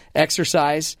funk.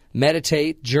 Exercise,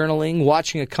 meditate, journaling,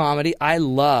 watching a comedy. I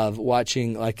love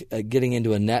watching, getting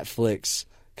into a Netflix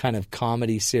kind of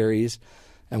comedy series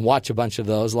and watch a bunch of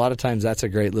those. A lot of times that's a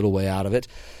great little way out of it.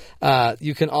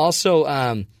 You can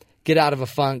also get out of a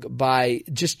funk by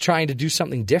just trying to do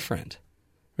something different.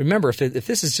 Remember, if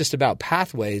this is just about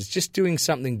pathways, just doing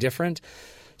something different.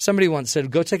 Somebody once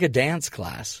said, go take a dance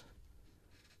class.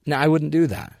 Now, I wouldn't do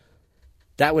that.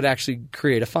 That would actually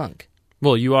create a funk.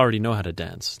 Well, you already know how to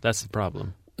dance. That's the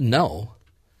problem. No.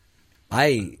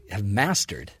 I have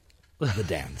mastered the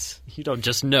dance. You don't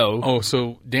just know. Oh,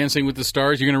 so Dancing with the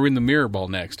Stars, you're going to win the mirror ball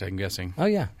next, I'm guessing. Oh,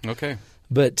 yeah. Okay.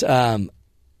 But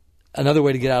another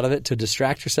way to get out of it, to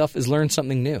distract yourself, is learn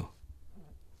something new.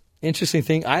 Interesting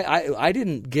thing, I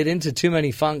didn't get into too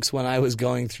many funks when I was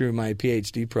going through my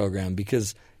PhD program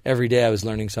because every day I was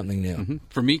learning something new. Mm-hmm.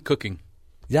 For me, cooking.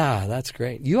 Yeah, that's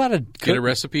great. You ought to get a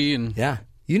recipe and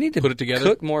you need to put it together.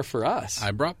 Cook more for us.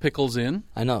 I brought pickles in.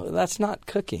 I know. That's not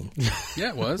cooking. Yeah,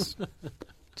 it was.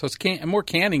 So it's more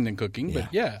canning than cooking,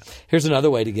 but yeah. Here's another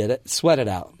way to get it. Sweat it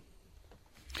out.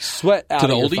 Sweat out to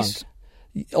the of your oldies?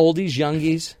 Funk. Oldies,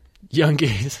 youngies.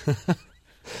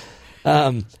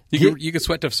 You could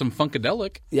sweat to some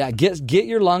Funkadelic. Yeah, get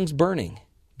your lungs burning.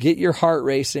 Get your heart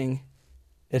racing.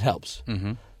 It helps.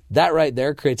 Mm-hmm. That right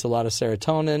there creates a lot of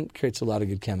serotonin, creates a lot of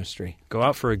good chemistry. Go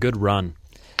out for a good run.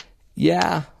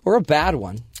 Yeah, or a bad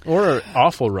one. Or an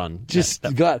awful run. Just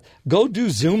go do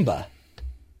Zumba.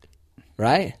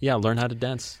 Right? Yeah, learn how to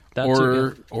dance.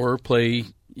 Or play,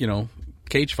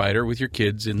 cage fighter with your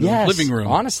kids in the living room.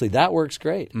 Honestly, that works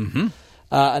great. Mm-hmm.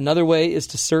 Another way is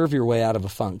to serve your way out of a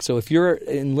funk. So if you're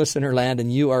in listener land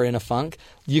and you are in a funk,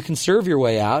 you can serve your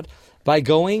way out by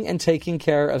going and taking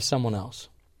care of someone else.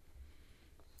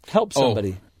 Help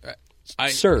somebody.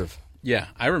 Serve. Yeah,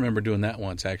 I remember doing that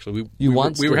once, actually. We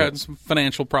were having some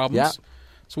financial problems. Yeah.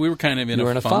 So we were kind of in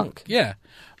a funk. Yeah.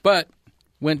 But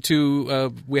went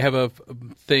to, we have a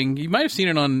thing, you might have seen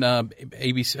it on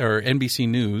ABC or NBC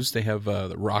News. They have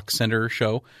the Rock Center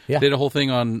show. Yeah. They did a whole thing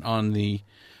on the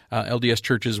LDS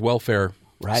Church's welfare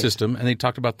system, and they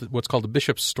talked about what's called the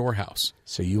Bishop's Storehouse.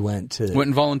 So you went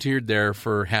and volunteered there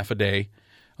for half a day.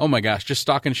 Oh my gosh, just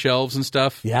stocking shelves and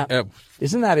stuff. Yeah.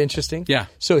 Isn't that interesting? Yeah.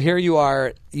 So here you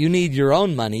are, you need your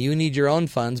own money, you need your own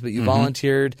funds, but you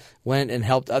volunteered, went and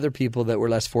helped other people that were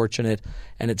less fortunate,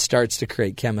 and it starts to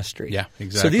create chemistry. Yeah,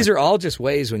 exactly. So these are all just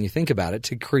ways, when you think about it,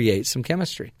 to create some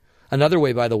chemistry. Another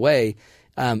way, by the way,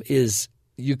 is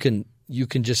you can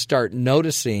just start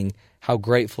noticing how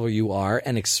grateful you are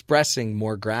and expressing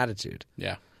more gratitude.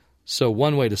 Yeah. So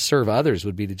one way to serve others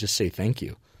would be to just say thank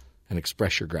you and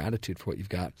express your gratitude for what you've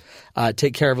got.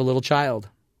 Take care of a little child.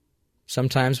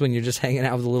 Sometimes when you're just hanging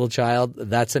out with a little child,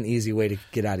 that's an easy way to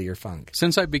get out of your funk.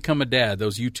 Since I've become a dad,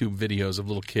 those YouTube videos of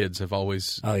little kids have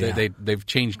always they've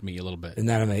changed me a little bit. Isn't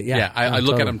that amazing? Yeah, yeah, I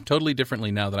look at them totally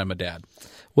differently now that I'm a dad.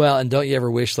 Well, and don't you ever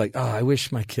wish I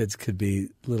wish my kids could be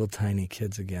little tiny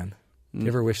kids again? Do you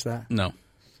ever wish that? No.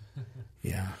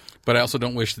 Yeah. But I also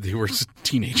don't wish that they were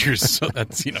teenagers, so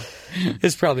that's,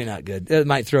 It's probably not good. It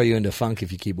might throw you into funk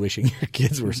if you keep wishing your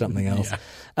kids were something else.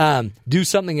 Yeah. Do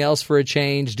something else for a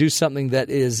change. Do something that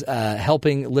is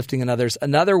helping, lifting others.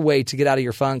 Another way to get out of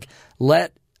your funk,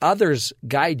 let others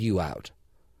guide you out.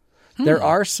 There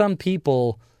are some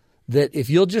people that if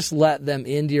you'll just let them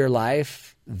into your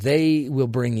life, they will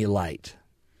bring you light,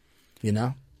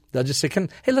 They'll just say,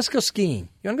 hey, let's go skiing.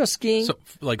 You want to go skiing? So,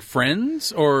 like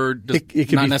friends, or it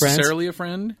could not be necessarily a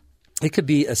friend? It could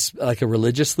be like a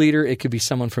religious leader. It could be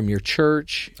someone from your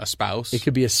church. A spouse. It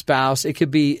could be a spouse. It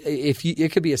could be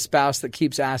it could be a spouse that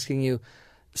keeps asking you,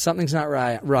 something's not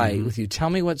right with you. Tell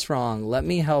me what's wrong. Let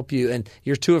me help you. And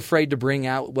you're too afraid to bring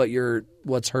out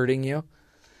what's hurting you.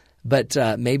 But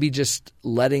maybe just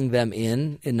letting them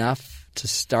in enough to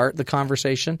start the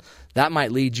conversation, that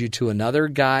might lead you to another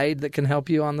guide that can help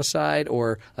you on the side,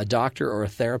 or a doctor or a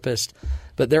therapist.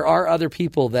 But there are other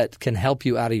people that can help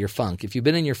you out of your funk. If you've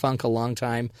been in your funk a long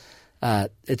time,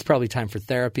 it's probably time for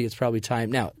therapy. It's probably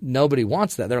time. Now, nobody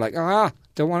wants that. They're like,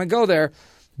 don't want to go there.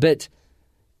 But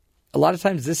a lot of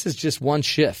times this is just one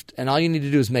shift, and all you need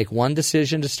to do is make one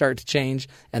decision to start to change,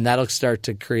 and that'll start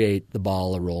to create the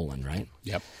ball a-rolling, right?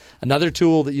 Yep. Another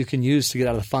tool that you can use to get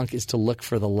out of the funk is to look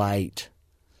for the light.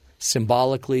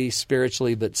 Symbolically,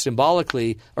 spiritually, but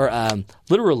symbolically or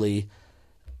literally,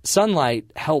 sunlight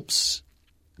helps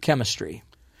chemistry.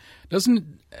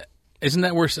 Isn't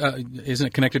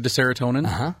it connected to serotonin?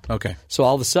 Uh-huh. Okay. So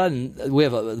all of a sudden, we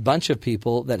have a bunch of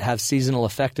people that have seasonal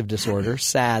affective disorder,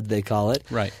 SAD they call it.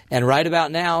 Right. And right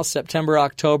about now, September,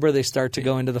 October, they start to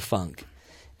go into the funk.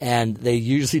 And they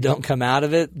usually don't come out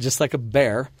of it, just like a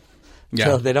bear. Yeah.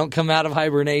 So they don't come out of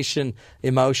hibernation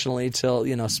emotionally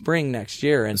till spring next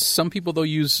year. And some people though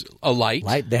use a light.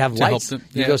 They have lights.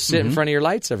 You go sit in front of your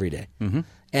lights every day. Mm-hmm.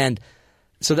 And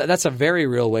so that's a very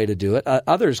real way to do it.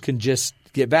 Others can just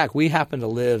get back. We happen to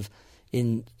live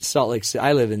in Salt Lake City.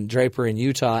 I live in Draper in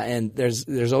Utah, and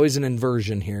there's always an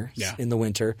inversion here in the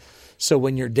winter. So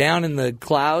when you're down in the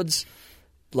clouds,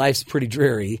 life's pretty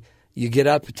dreary. You get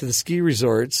up to the ski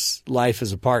resorts, life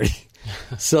is a party.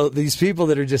 So these people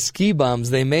that are just ski bums,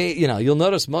 they may, you'll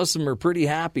notice most of them are pretty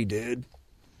happy, dude.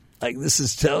 Like, this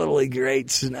is totally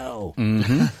great snow.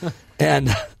 Mm-hmm.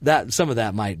 And some of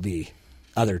that might be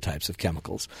other types of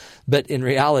chemicals. But in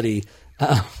reality,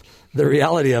 the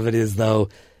reality of it is, though,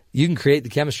 you can create the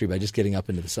chemistry by just getting up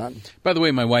into the sun. By the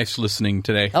way, my wife's listening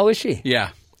today. Oh, is she? Yeah.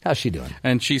 How's she doing?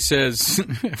 And she says,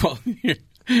 well,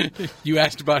 you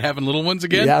asked about having little ones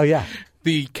again? Yeah, yeah.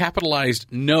 The capitalized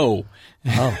no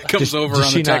comes over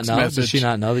on the text message. Does she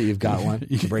not know that you've got one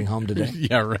to bring home today?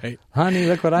 Yeah, right. Honey,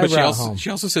 look what I brought home. She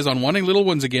also says, on wanting little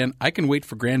ones again, I can wait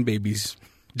for grandbabies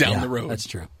down the road. That's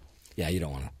true. Yeah, you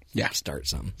don't want to start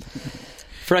something.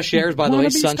 Fresh airs, by the way,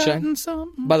 sunshine.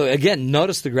 By the way, again,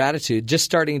 notice the gratitude. Just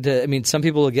starting to, some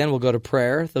people, again, will go to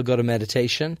prayer. They'll go to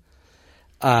meditation.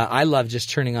 I love just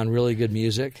turning on really good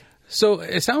music. So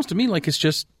it sounds to me like it's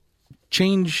just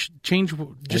change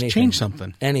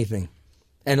something. Anything.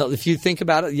 And if you think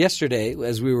about it, yesterday,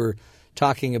 as we were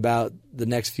talking about the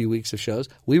next few weeks of shows,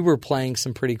 we were playing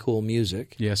some pretty cool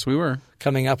music. Yes, we were.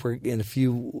 Coming up,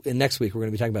 next week, we're going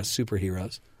to be talking about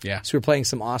superheroes. Yeah. So we're playing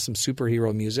some awesome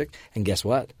superhero music, and guess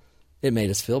what? It made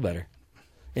us feel better.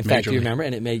 In fact, you remember,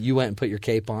 and you went and put your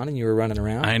cape on, and you were running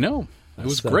around. I know. It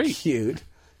was great.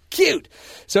 Cute.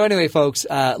 So anyway, folks,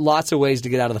 lots of ways to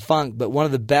get out of the funk, but one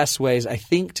of the best ways, I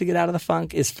think, to get out of the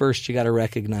funk is first you got to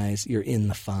recognize you're in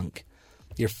the funk.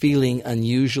 You're feeling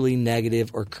unusually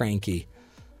negative or cranky.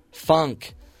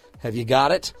 Funk. Have you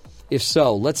got it? If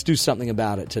so, let's do something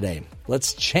about it today.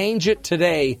 Let's change it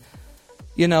today.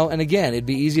 And again, it'd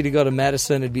be easy to go to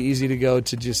medicine. It'd be easy to go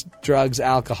to just drugs,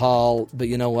 alcohol. But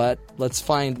you know what? Let's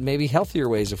find maybe healthier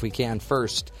ways if we can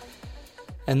first.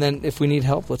 And then if we need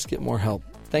help, let's get more help.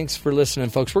 Thanks for listening,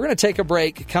 folks. We're going to take a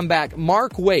break, come back.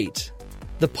 Mark Waite,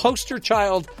 the poster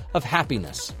child of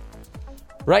happiness,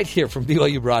 right here from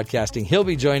BYU Broadcasting. He'll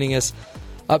be joining us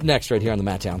up next right here on The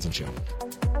Matt Townsend Show.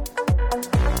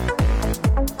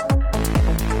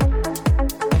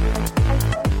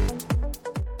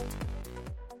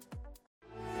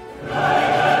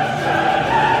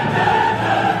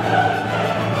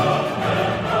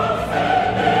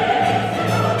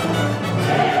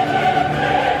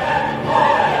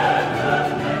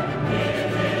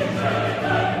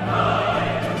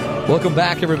 Welcome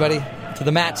back, everybody, to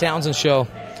the Matt Townsend Show.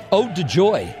 Ode to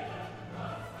Joy.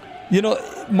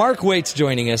 Mark Waite's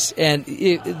joining us, and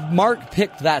Mark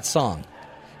picked that song.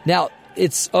 Now,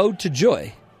 it's Ode to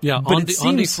Joy. Yeah, on die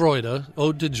Freude,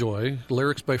 Ode to Joy,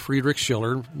 lyrics by Friedrich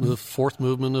Schiller, the fourth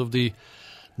movement of the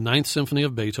Ninth Symphony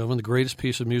of Beethoven, the greatest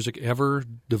piece of music ever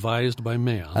devised by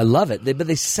man. I love it, but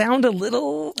they sound a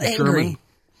little angry. German.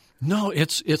 No,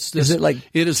 it's this. Is it like,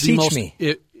 it is teach the most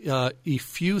me?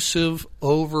 Effusive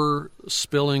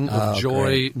overspilling of joy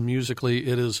great. Musically.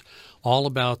 It is all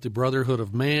about the brotherhood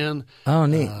of man. Oh,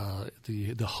 neat.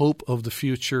 The hope of the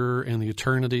future and the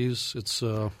eternities. It's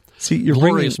you're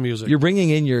glorious music. You're bringing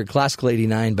in your classical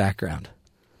 89 background.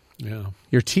 Yeah.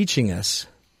 You're teaching us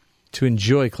to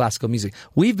enjoy classical music.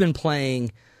 We've been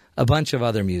playing a bunch of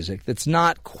other music that's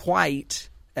not quite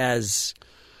as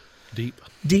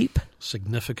deep.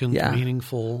 Significant,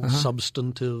 meaningful,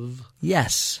 substantive.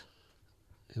 Yes.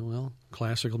 Well,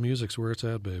 classical music's where it's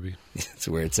at, baby. It's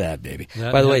where it's at, baby.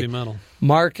 By the way, metal.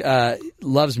 Mark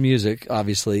loves music,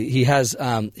 obviously. He has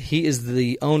he is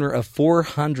the owner of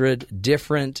 400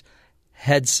 different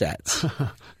headsets.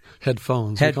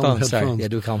 Headphones. Sorry. Yeah,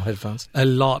 do we call them headphones? A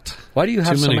lot. Why do you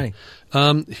have so many?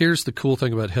 Here's the cool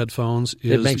thing about headphones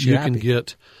is it makes you happy. Can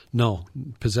get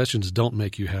possessions don't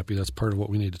make you happy. That's part of what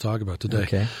we need to talk about today.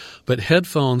 Okay. But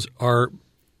headphones are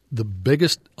the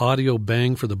biggest audio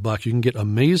bang for the buck. You can get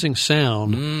amazing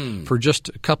sound for just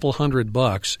a couple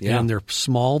 $100, and they're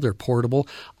small, they're portable.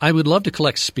 I would love to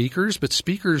collect speakers, but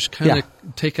speakers kind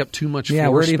of take up too much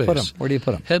floor where space. Where do you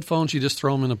put them? Headphones, you just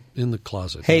throw them in the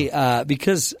closet. Hey,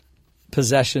 because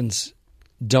possessions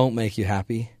don't make you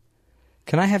happy,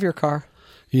 can I have your car?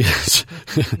 Yes.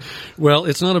 Well,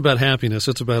 it's not about happiness.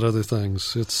 It's about other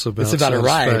things. It's about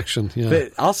satisfaction. A ride. Yeah.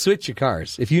 But I'll switch you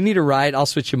cars. If you need a ride, I'll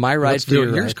switch you my ride Let's for your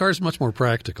Yours ride. Car's much more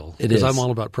practical. It is. Because I'm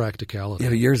all about practicality.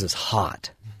 Yeah, but yours is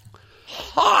hot.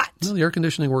 Hot! No, the air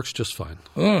conditioning works just fine.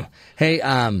 Hey,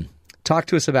 talk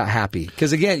to us about happy.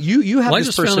 Because, again, you have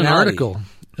this personality. I just found an article,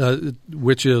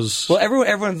 which is... Well,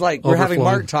 everyone's like, we're having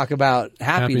Mark talk about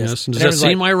happiness. Does that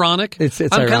seem ironic? It's I'm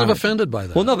ironic. kind of offended by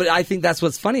that. Well, no, but I think that's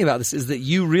what's funny about this is that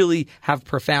you really have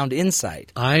profound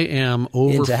insight. I am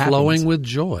overflowing with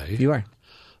joy. You are.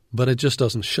 but it just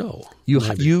doesn't show.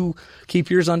 You keep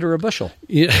yours under a bushel.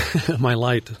 Yeah, my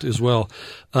light as well.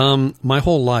 My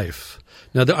whole life.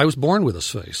 Now, I was born with this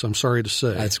face, I'm sorry to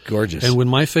say. That's gorgeous. And when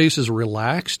my face is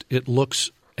relaxed, it looks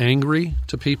angry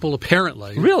to people,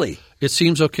 apparently. Really? It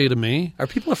seems okay to me. Are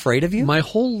people afraid of you? My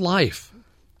whole life,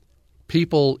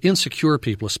 people, insecure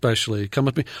people especially, come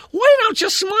up to me, why don't you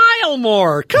smile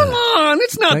more? Come on,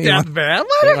 it's not that bad.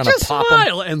 Why don't you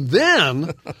smile? And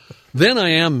then I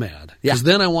am mad, because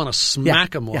then I want to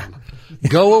smack them one.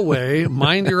 Go away,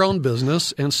 mind your own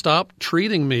business, and stop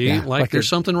treating me like there's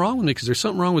something wrong with me, because there's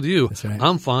something wrong with you. That's right.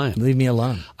 I'm fine. Leave me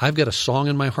alone. I've got a song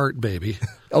in my heart, baby.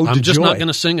 I'm just not going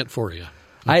to sing it for you.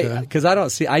 Okay? Because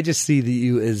I just see that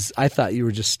you as, I thought you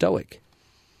were just stoic.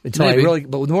 Until Maybe.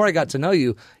 But the more I got to know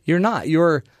you, you're not.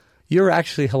 You're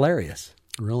actually hilarious.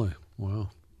 Really? Wow.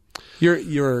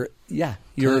 You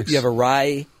have a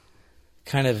wry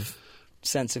kind of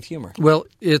sense of humor. Well,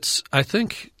 I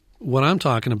think what I'm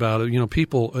talking about,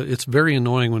 people, it's very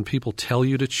annoying when people tell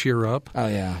you to cheer up. Oh,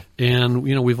 yeah. And,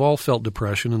 we've all felt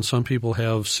depression, and some people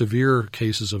have severe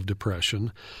cases of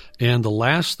depression. And the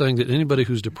last thing that anybody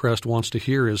who's depressed wants to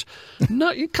hear is,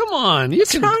 no, come on.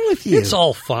 What's wrong with you? It's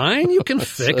all fine. You can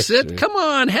fix it. True. Come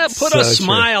on. Put a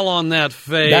smile on that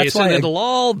face, and it'll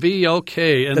all be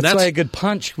okay. And that's why a good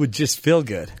punch would just feel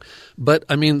good. But,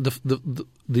 I mean,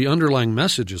 the underlying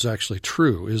message is actually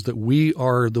true, is that we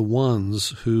are the ones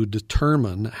who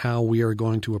determine how we are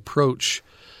going to approach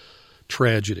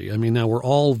tragedy. I mean, now we're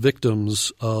all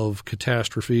victims of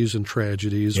catastrophes and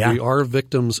tragedies. Yeah. We are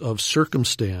victims of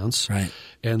circumstance. Right.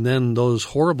 And then those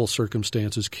horrible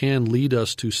circumstances can lead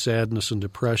us to sadness and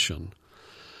depression.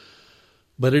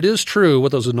 But it is true,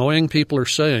 what those annoying people are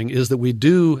saying is that we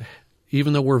do,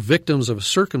 even though we're victims of a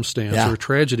circumstance or a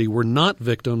tragedy, we're not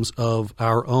victims of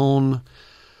our own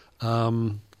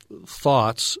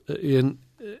thoughts.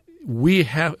 We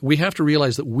have to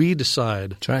realize that we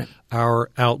decide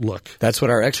our outlook. That's what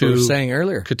our expert was saying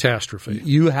earlier. Catastrophe.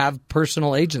 You have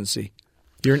personal agency.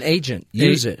 You're an agent.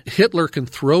 Use it. Hitler can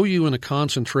throw you in a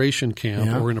concentration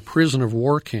camp or in a prison of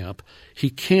war camp. He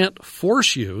can't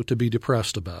force you to be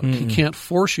depressed about it. He can't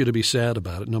force you to be sad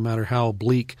about it, no matter how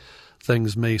bleak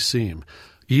things may seem.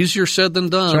 Easier said than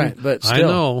done. That's right, but still,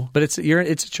 I know. But it's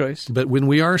a choice. But when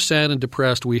we are sad and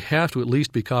depressed, we have to at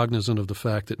least be cognizant of the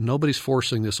fact that nobody's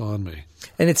forcing this on me.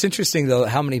 And it's interesting, though,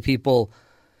 how many people –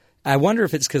 I wonder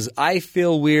if it's because I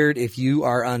feel weird if you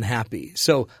are unhappy.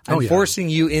 So I'm forcing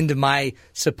you into my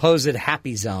supposed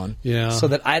happy zone so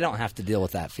that I don't have to deal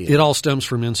with that feeling. It all stems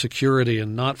from insecurity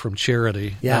and not from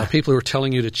charity. Yeah. People who are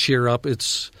telling you to cheer up,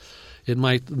 they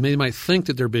might think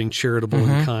that they're being charitable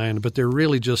and kind, but they're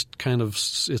really just kind of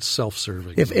it's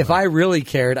self-serving. If I really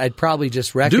cared, I'd probably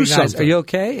just recognize, are you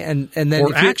okay? And then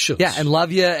or actions. Yeah, and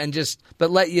love you and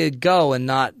but let you go and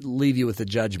not leave you with a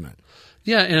judgment.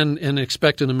 Yeah, and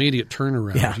expect an immediate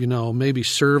turnaround. Yeah. Maybe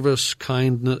service,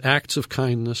 kindness, acts of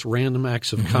kindness, random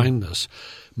acts of kindness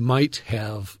might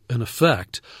have an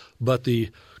effect, but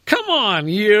come on,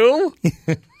 you.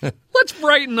 Let's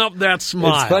brighten up that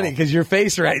smile. It's funny because your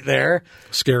face right there.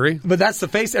 Scary. But that's the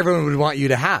face everyone would want you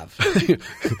to have.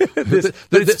 But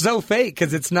it's so fake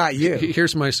because it's not you.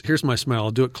 Here's my smile.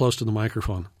 I'll do it close to the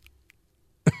microphone.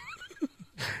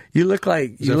 You look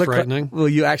like Is that frightening? Well,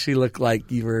 you actually look like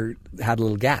you had a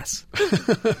little gas.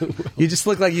 You just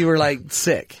look like you were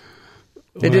sick.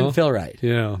 It didn't feel right.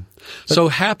 Yeah. But, so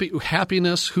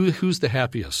happiness. Who's the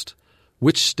happiest?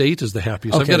 Which state is the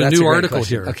happiest? Okay, I've got a new article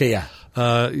here. Okay, yeah.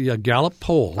 Gallup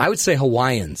poll. I would say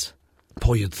Hawaiians.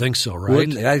 Boy, you'd think so, right?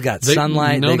 They've got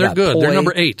sunlight. No, they're good. Poi. They're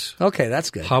number 8. Okay, that's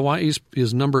good. Hawaii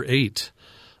is number 8.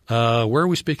 Where are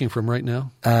we speaking from right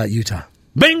now? Utah.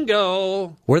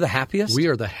 Bingo! We're the happiest? We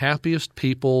are the happiest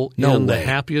people in the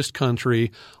happiest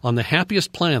country on the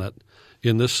happiest planet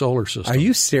in this solar system. Are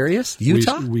you serious?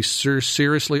 Utah? We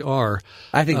seriously are.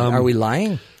 I think, are we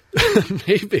lying?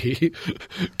 Maybe.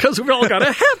 Because we've all got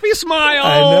a happy smile.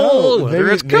 I know. Whether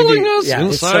it's killing us.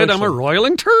 Inside, I'm a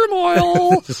roiling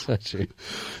turmoil. So true.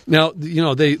 Now,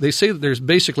 they say that there's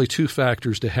basically 2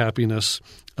 factors to happiness.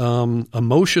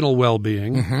 Emotional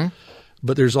well-being,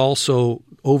 but there's also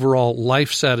overall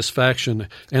life satisfaction.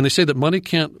 And they say that money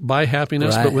can't buy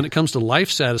happiness, but when it comes to life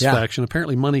satisfaction,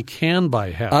 apparently money can buy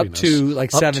happiness.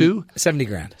 Up to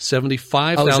 $70,000.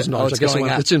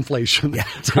 $75,000. It's inflation. Yeah,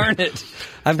 darn it.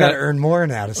 I've got to earn more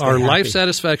now to stay Our happy. life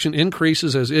satisfaction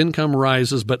increases as income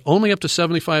rises, but only up to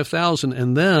 $75,000,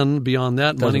 and then beyond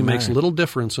that, money makes little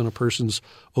difference in a person's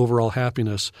overall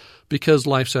happiness. Because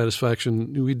life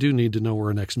satisfaction, we do need to know where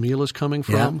our next meal is coming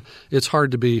from. Yeah. It's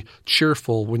hard to be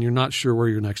cheerful when you're not sure where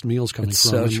your next meal is coming from.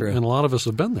 So true. And a lot of us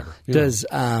have been there.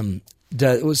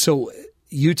 So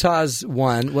Utah's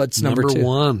one. What's number 2? Number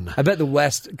 1. I bet the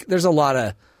West, there's a lot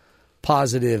of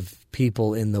positive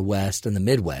people in the West and the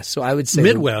Midwest. So I would say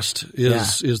Midwest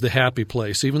is the happy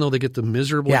place. Even though they get the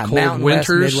miserable cold Mountain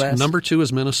winters, West, number 2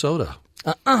 is Minnesota.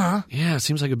 Yeah, it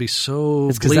seems like it'd be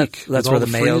so bleak. That's where the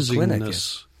Mayo Clinic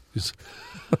is.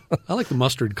 I like the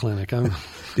mustard clinic. I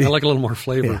like a little more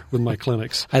flavor with my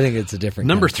clinics. I think it's a different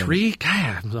Number kind of 3,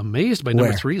 God, I'm amazed by Where?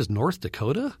 number 3 is North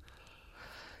Dakota.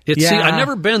 See, I've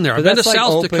never been there. I've been to like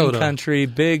South open Dakota. country,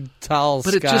 big, tall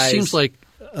But it just seems like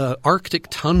Arctic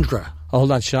tundra. Oh,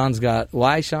 hold on, Sean's got...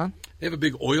 Why, Sean? They have a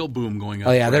big oil boom going on.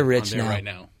 Oh, yeah, they're rich now. Right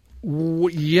now.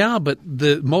 Yeah, but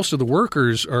most of the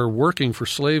workers are working for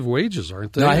slave wages,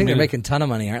 aren't they? No, I think they're making a ton of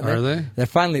money, aren't they? Are they? They're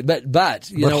finally... But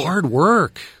you know... hard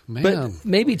work, man. But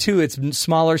maybe, too, it's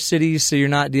smaller cities, so you're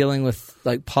not dealing with,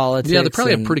 like, politics. Yeah, they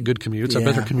probably have pretty good commutes. I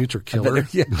bet their commutes are killer.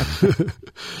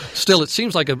 Still, it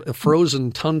seems like a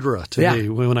frozen tundra to me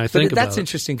when I think about it. That's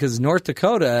interesting because North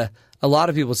Dakota, a lot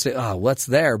of people say, oh, what's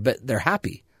there? But they're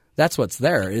happy. That's what's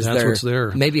there. That's what's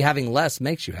there. Maybe having less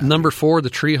makes you happy. Number 4, the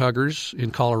tree huggers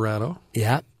in Colorado.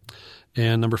 Yeah.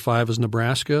 And number 5 is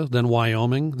Nebraska, then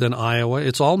Wyoming, then Iowa.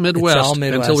 It's all Midwest,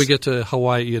 until we get to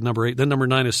Hawaii at number 8. Then number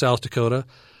 9 is South Dakota,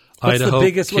 Idaho,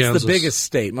 Kansas. What's the biggest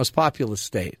state, most populous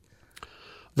state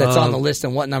that's on the list,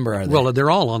 and what number are they? Well,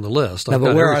 they're all on the list. No,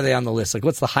 but where are they on the list? Like,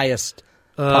 what's the highest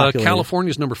populated?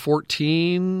 California's number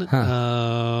 14.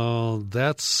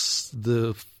 That's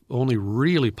the only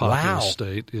really populous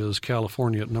state is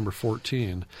California at number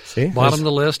 14. See? Bottom of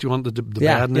the list, you want the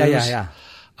bad news? Yeah.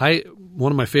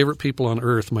 One of my favorite people on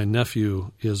earth, my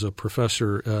nephew, is a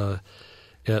professor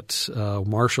at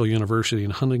Marshall University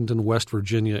in Huntington, West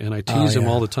Virginia, and I tease him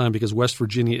all the time because West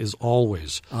Virginia is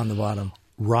always on the bottom.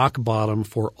 Rock bottom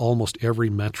for almost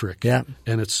every metric. Yeah.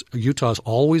 And Utah's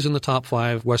always in the top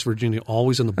 5, West Virginia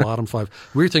always in the bottom 5.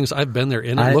 Weird thing is I've been there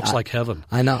and it looks like heaven.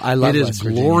 I know. I love it. It is West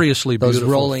Virginia. Gloriously beautiful. Those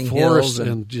rolling forests hills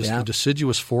and just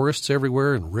deciduous forests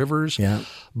everywhere and rivers. Yeah.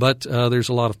 But there's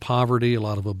a lot of poverty, a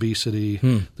lot of obesity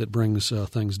that brings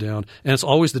things down. And it's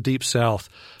always the deep south.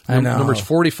 I know. Numbers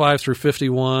 45 through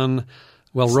 51.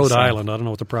 Well, Rhode Island, I don't know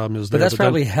what the problem is there. But that's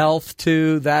probably health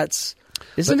too.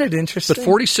 Isn't it interesting? But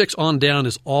 46 on down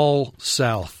is all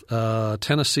south.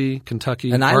 Tennessee,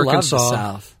 Kentucky, and Arkansas, love the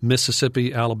South.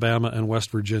 Mississippi, Alabama, and West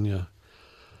Virginia.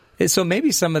 So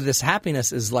maybe some of this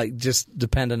happiness is like just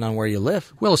dependent on where you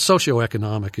live. Well,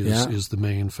 socioeconomic is the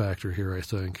main factor here, I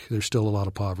think. There's still a lot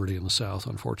of poverty in the South,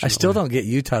 unfortunately. I still don't get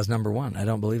Utah's number 1. I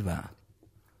don't believe that.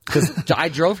 Because I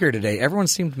drove here today. Everyone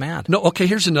seemed mad. No, okay,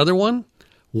 here's another one.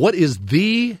 What is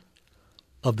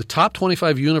of the top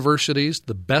 25 universities,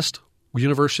 the best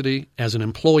university as an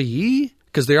employee?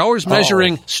 Because they're always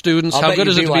measuring students. How good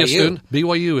is it to be a student?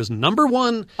 BYU is number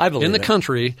 1 in the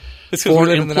country for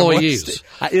employees.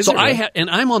 So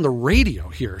I'm on the radio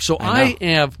here. So I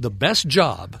have the best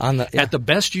job at the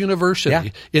best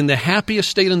university in the happiest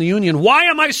state in the union. Why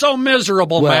am I so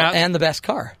miserable, Matt? And the best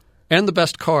car.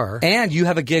 And you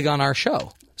have a gig on our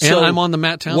show. And I'm on the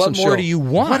Matt Townsend show. What more do you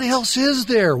want? What else is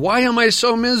there? Why am I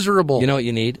so miserable? You know what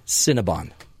you need?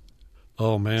 Cinnabon.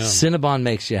 Oh, man. Cinnabon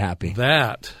makes you happy.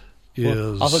 That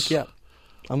is... I'll hook you up.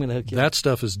 I'm going to hook you up. That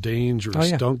stuff is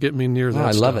dangerous. Don't get me near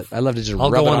that stuff. I love it. I love to just I'll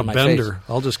rub go it on on my bender. face.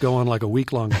 I'll just go on like a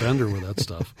week-long bender with that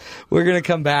stuff. We're going to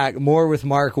come back. More with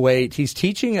Mark Waite. He's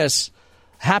teaching us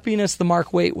happiness the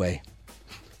Mark Waite way.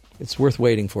 It's worth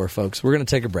waiting for, folks. We're going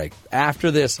to take a break. After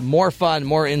this, more fun,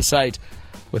 more insight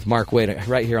with Mark Waite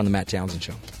right here on the Matt Townsend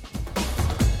Show.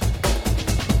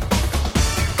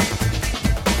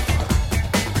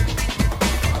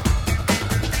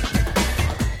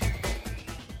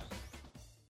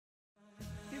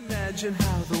 Imagine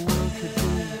how the world could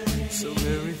be so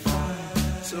very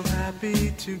fine, so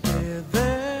happy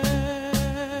together.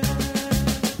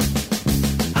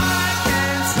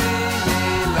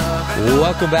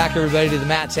 Welcome back, everybody, to the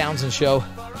Matt Townsend Show.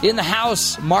 In the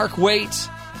house, Mark Waite,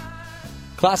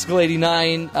 Classical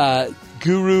 89,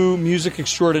 guru, music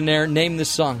extraordinaire. Name this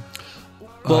song.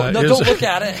 Well, no, don't look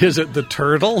at it. Is it the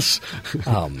Turtles?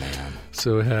 Oh, man.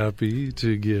 So happy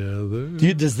together.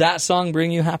 Does that song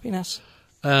bring you happiness?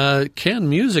 Can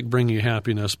music bring you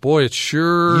happiness? Boy, it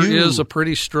sure is a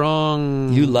pretty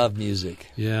strong... You love music.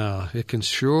 Yeah, it can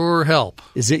sure help.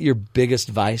 Is it your biggest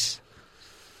vice?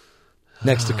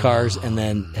 Next to cars and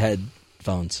then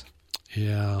headphones.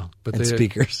 Yeah. And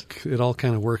speakers. It all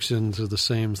kind of works into the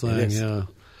same thing, yeah.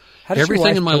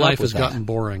 Everything in my life has gotten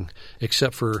boring,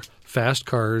 except for fast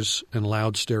cars and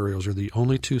loud stereos are the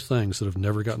only two things that have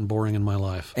never gotten boring in my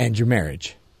life. And your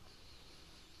marriage.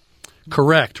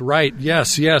 Correct. Right.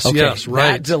 Yes. Okay,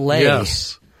 Right. That delay.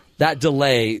 Yes. that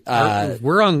delay.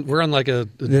 We're on like a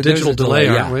digital delay,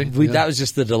 aren't we? That was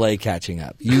just the delay catching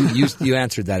up. You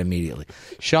answered that immediately.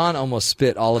 Sean almost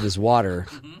spit all of his water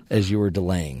as you were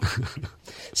delaying.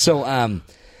 So,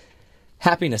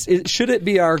 happiness, should it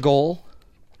be our goal?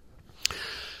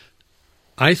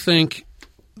 I think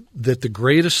that the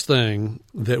greatest thing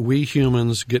that we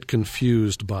humans get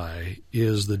confused by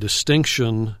is the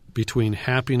distinction between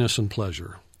happiness and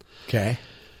pleasure. Okay.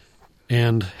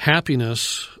 And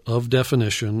happiness, of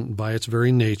definition, by its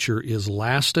very nature, is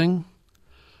lasting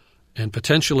and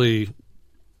potentially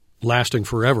lasting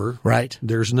forever. Right.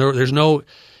 There's no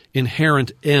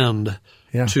inherent end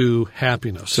to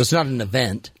happiness. So it's not an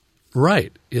event.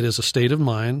 Right. It is a state of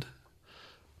mind.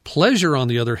 Pleasure, on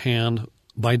the other hand,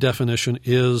 by definition,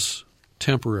 is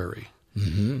temporary,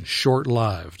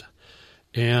 short-lived.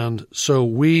 And so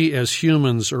we as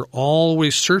humans are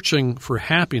always searching for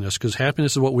happiness because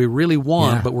happiness is what we really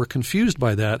want, but we're confused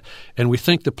by that, and we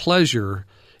think the pleasure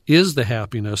is the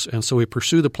happiness, and so we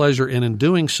pursue the pleasure, and in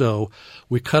doing so,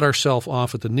 we cut ourselves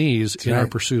off at the knees in our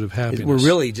pursuit of happiness. We're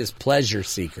really just pleasure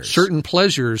seekers. Certain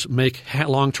pleasures make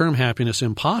long-term happiness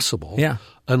impossible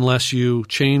unless you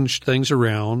change things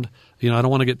around. I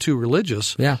don't want to get too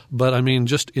religious, but I mean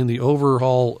just in the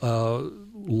overall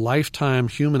lifetime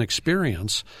human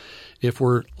experience, if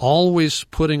we're always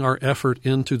putting our effort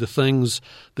into the things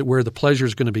that where the pleasure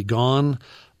is going to be gone,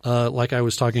 like I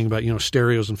was talking about,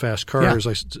 stereos and fast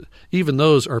cars, even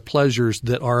those are pleasures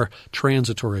that are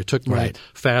transitory. I took my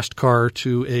fast car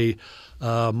to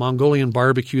a Mongolian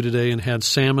barbecue today and had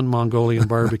salmon Mongolian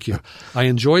barbecue. I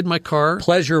enjoyed my car.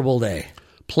 Pleasurable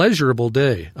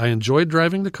day. I enjoyed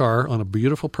driving the car on a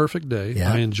beautiful, perfect day.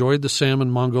 Yeah. I enjoyed the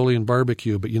salmon Mongolian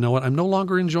barbecue. But you know what? I'm no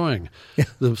longer enjoying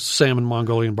the salmon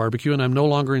Mongolian barbecue, and I'm no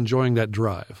longer enjoying that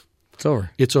drive.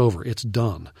 It's over. It's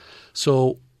done.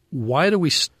 So why do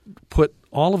we put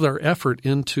all of our effort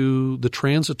into the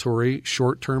transitory,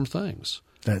 short-term things?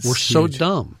 We're huge. So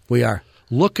dumb. We are.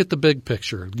 Look at the big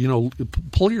picture.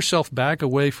 Pull yourself back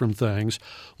away from things.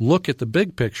 Look at the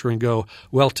big picture and go,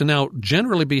 well, to now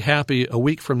generally be happy a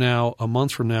week from now, a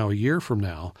month from now, a year from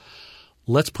now,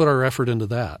 let's put our effort into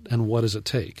that. And what does it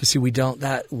take? See,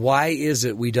 why is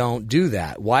it we don't do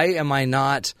that? Why am I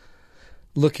not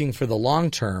looking for the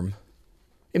long term?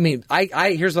 I mean,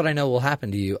 here's what I know will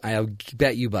happen to you. I'll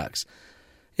bet you bucks.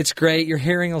 It's great. Your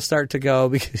hearing will start to go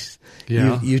because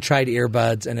you tried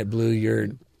earbuds and it blew your...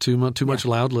 Too much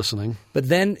loud listening. But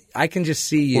then I can just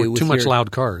see you. Or too much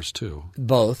loud cars, too.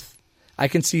 Both. I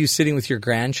can see you sitting with your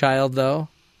grandchild, though,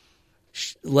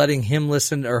 letting him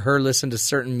listen or her listen to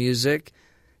certain music,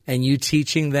 and you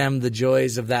teaching them the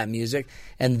joys of that music.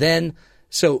 And then,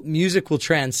 so music will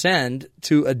transcend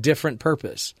to a different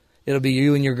purpose. It'll be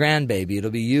you and your grandbaby.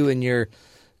 It'll be you and your,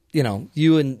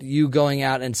 you going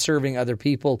out and serving other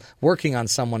people, working on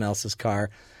someone else's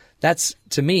car.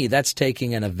 To me, that's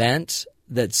taking an event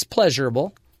that's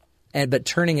pleasurable, but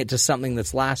turning it to something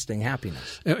that's lasting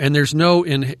happiness. And there's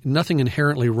nothing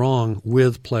inherently wrong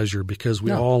with pleasure because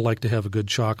we all like to have a good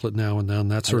chocolate now and then,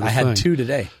 that sort of thing. I had 2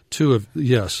 today.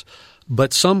 Yes.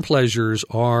 But some pleasures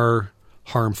are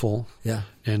harmful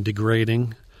and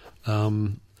degrading.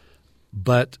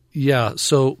 But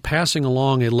so passing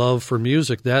along a love for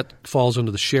music, that falls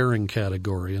into the sharing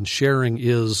category. And sharing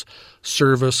is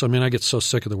service. I mean, I get so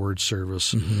sick of the word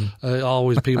service.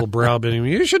 Always people browbeating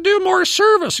me, you should do more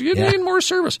service. You need more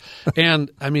service. And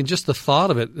I mean, just the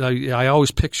thought of it, I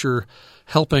always picture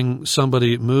helping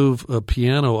somebody move a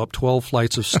piano up 12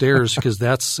 flights of stairs because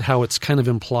that's how it's kind of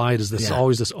implied is this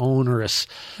always this onerous,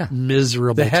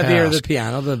 miserable task. The heavier task. the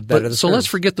piano, the better the So let's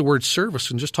forget the word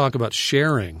service and just talk about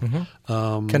sharing.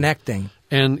 Connecting.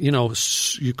 And,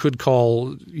 you could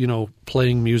call,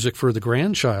 playing music for the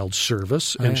grandchild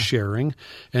service and sharing.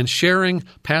 And sharing,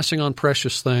 passing on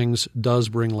precious things does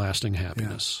bring lasting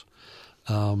happiness.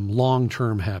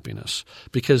 Long-term happiness,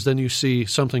 because then you see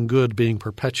something good being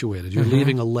perpetuated. You're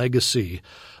leaving a legacy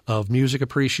of music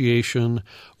appreciation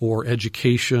or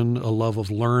education, a love of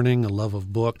learning, a love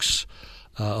of books,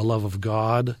 a love of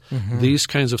God. These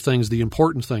kinds of things, the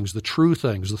important things, the true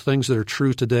things, the things that are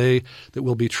true today that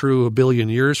will be true 1 billion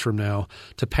years from now,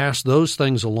 to pass those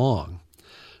things along.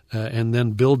 And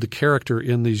then build the character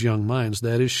in these young minds.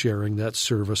 That is sharing, that's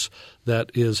service, that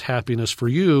is happiness for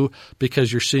you because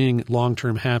you're seeing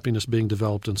long-term happiness being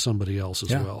developed in somebody else as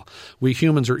well. We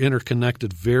humans are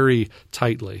interconnected very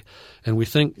tightly. And we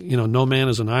think, no man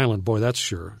is an island. Boy, that's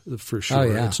for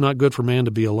sure. It's not good for man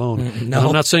to be alone. No.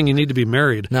 I'm not saying you need to be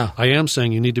married. No. I am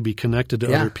saying you need to be connected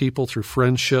to other people through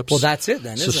friendships. Well, that's it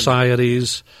then,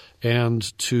 societies, and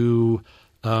to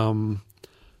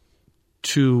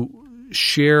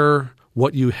share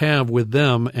what you have with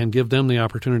them and give them the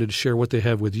opportunity to share what they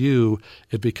have with you,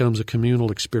 it becomes a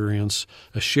communal experience,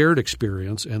 a shared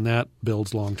experience, and that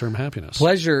builds long-term happiness.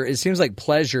 Pleasure, it seems like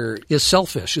pleasure is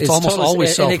selfish. It's almost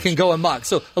always selfish. And it can go amok.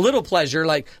 So a little pleasure,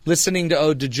 like listening to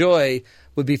Ode to Joy,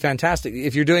 would be fantastic.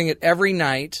 If you're doing it every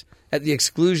night at the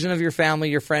exclusion of your family,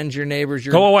 your friends, your neighbors.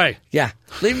 Go away. Yeah.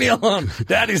 Leave me alone.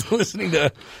 Daddy's listening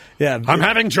to, I'm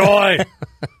having joy.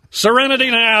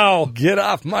 Serenity now. Get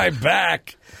off my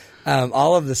back.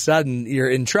 All of a sudden, you're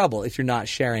in trouble if you're not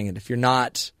sharing it, if you're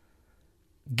not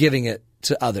giving it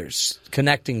to others,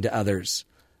 connecting to others,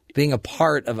 being a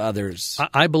part of others.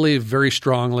 I believe very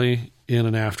strongly in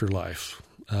an afterlife.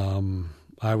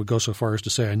 I would go so far as to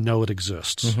say I know it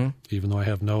exists, even though I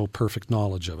have no perfect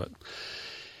knowledge of it.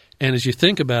 And as you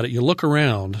think about it, you look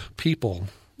around, people,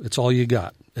 it's all you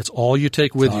got. It's all you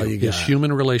take with you is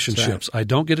human relationships. Right. I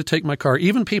don't get to take my car.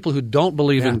 Even people who don't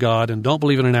believe in God and don't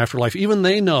believe in an afterlife, even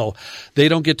they know they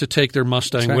don't get to take their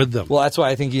Mustang with them. Well, that's why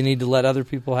I think you need to let other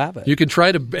people have it. You can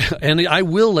try to, and I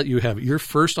will let you have it. You're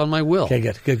first on my will. Okay,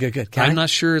 good. I'm not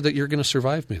sure that you're going to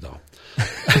survive me, though.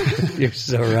 You're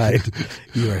so right.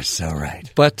 You are so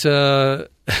right. But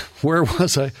where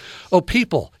was I? Oh,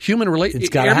 people, human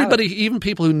relationships. Everybody, even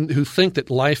people who think that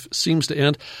life seems to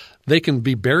end, they can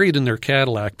be buried in their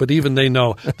Cadillac, but even they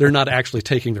know they're not actually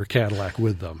taking their Cadillac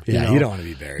with them. You don't want to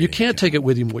be buried. You can't take it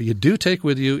with you. What you do take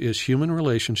with you is human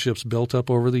relationships built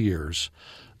up over the years,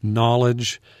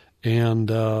 knowledge, and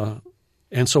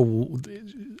so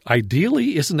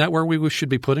ideally, isn't that where we should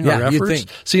be putting our efforts? You'd think.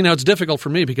 See, now it's difficult for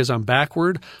me because I'm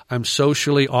backward. I'm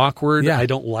socially awkward. I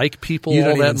don't like people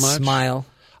all that much. Smile.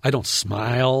 I don't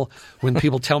smile when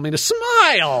people tell me to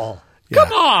smile.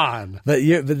 Come on. But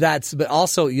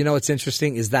also, what's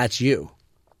interesting is that's you.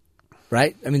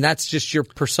 Right? I mean, that's just your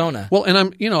persona. Well,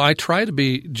 and I try to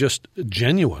be just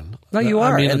genuine. No, you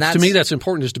are. I mean, to me, that's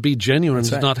important, is to be genuine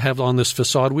and not have on this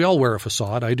facade. We all wear a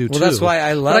facade. I do too. Well, that's why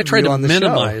I love you on the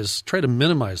show. Try to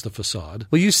minimize the facade.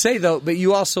 Well, you say though, but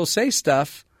you also say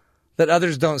stuff that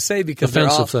others don't say because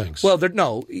offensive things. Well,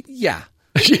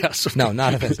 yes. No,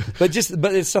 not offensive.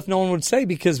 But it's stuff no one would say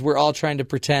because we're all trying to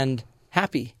pretend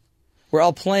happy. We're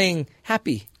all playing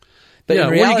happy. But in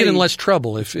reality, you get in less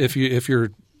trouble if you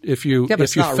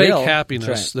fake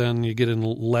happiness, then you get in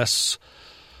less.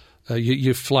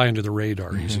 You fly under the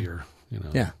radar easier.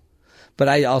 Yeah, but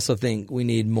I also think we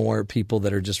need more people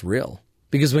that are just real.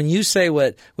 Because when you say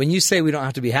we don't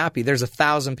have to be happy, there's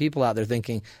 1,000 people out there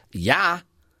thinking,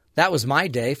 that was my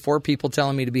day. 4 people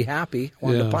telling me to be happy. I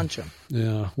wanted to punch them.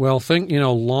 Yeah. Well, think,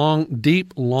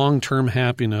 deep, long-term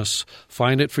happiness,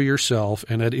 find it for yourself,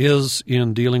 and it is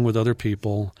in dealing with other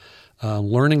people,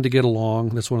 learning to get along.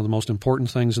 That's one of the most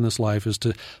important things in this life, is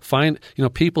to find,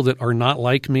 people that are not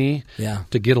like me,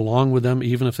 to get along with them,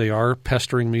 even if they are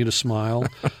pestering me to smile.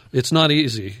 It's not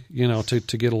easy,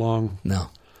 to get along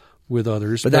with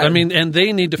others. But and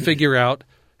they need to figure out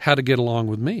how to get along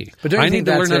with me. But I need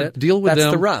to learn how to deal with them.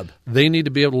 That's the rub. They need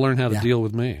to be able to learn how to deal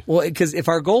with me. Well, because if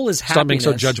our goal is happiness...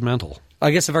 Stop being so judgmental. I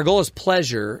guess if our goal is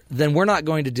pleasure, then we're not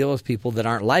going to deal with people that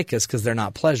aren't like us because they're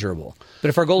not pleasurable. But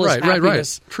if our goal is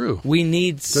happiness, True. We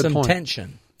need some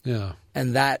tension. Yeah.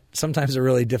 And that sometimes a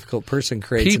really difficult person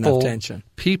creates enough tension.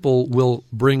 People will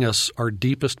bring us our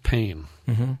deepest pain.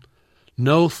 Mm-hmm.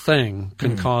 No thing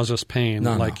can cause us pain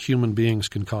like human beings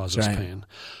can cause us pain.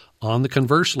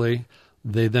 Conversely,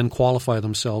 they then qualify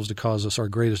themselves to cause us our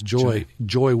greatest joy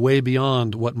way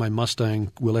beyond what my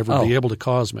Mustang will ever be able to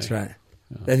cause me. That's right.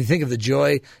 And you think of the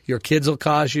joy your kids will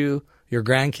cause you, your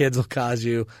grandkids will cause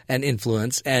you, and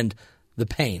influence, and the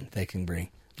pain they can bring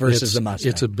versus the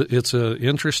Mustang. It's an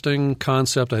interesting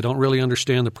concept. I don't really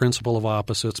understand the principle of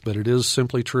opposites, but it is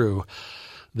simply true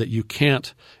that you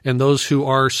can't – and those who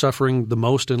are suffering the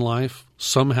most in life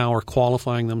somehow are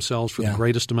qualifying themselves for the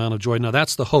greatest amount of joy. Now,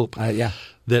 that's the hope.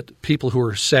 That people who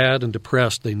are sad and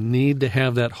depressed, they need to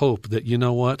have that hope that, you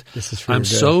know what, I'm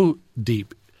so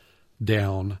deep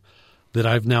down that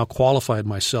I've now qualified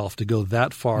myself to go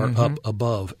that far up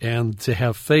above, and to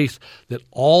have faith that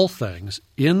all things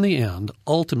in the end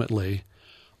ultimately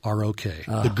are okay.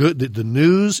 The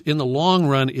news in the long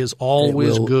run is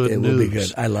always good news. It will be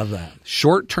good. I love that.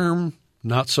 Short term,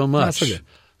 not so much. Not so good.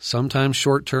 Sometimes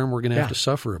short term we're going to have to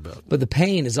suffer a bit. But the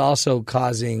pain is also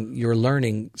causing your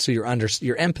learning, so your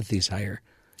empathy's higher,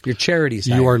 your charity's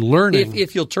higher. You are learning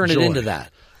if you'll turn it into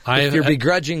that. If you're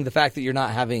begrudging the fact that you're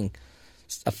not having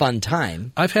a fun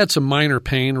time. I've had some minor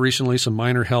pain recently, some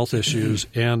minor health issues,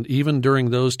 and even during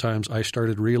those times I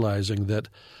started realizing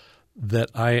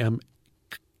that I am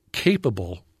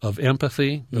capable of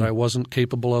empathy that I wasn't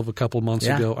capable of a couple months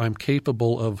ago. I'm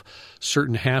capable of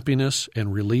certain happiness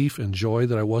and relief and joy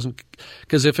that I wasn't.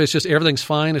 Because if it's just everything's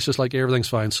fine, it's just like everything's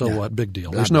fine, so what? Big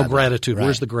deal. There's no gratitude. Right.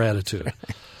 Where's the gratitude?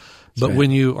 But when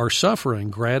you are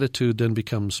suffering, gratitude then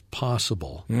becomes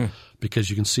possible because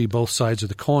you can see both sides of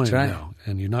the coin now.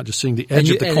 And you're not just seeing the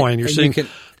edge of the coin. You're seeing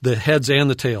the heads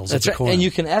and the tails of the coin. And you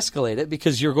can escalate it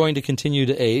because you're going to continue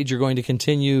to age. You're going to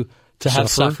continue to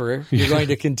suffer. You're going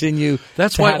to continue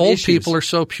That's to why have old issues. people are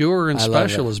so pure and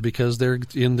special is because they're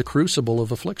in the crucible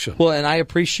of affliction. Well, and I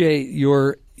appreciate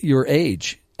your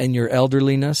age and your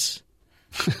elderliness.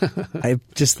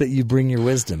 Just that you bring your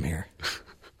wisdom here.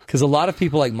 Because a lot of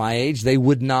people like my age, they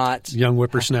would not. Young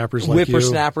whippersnappers like you.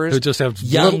 Who just have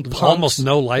almost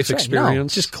no life experience. No,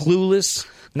 just clueless,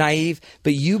 naive.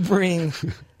 But you bring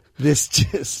this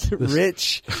just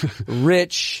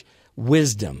rich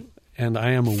wisdom. And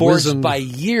I am forged by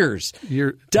years,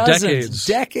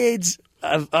 decades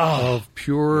of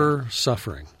pure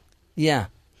suffering. Yeah.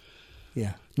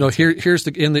 No, here's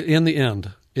in the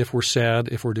end. If we're sad,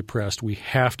 if we're depressed, we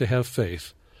have to have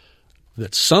faith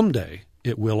that someday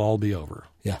it will all be over.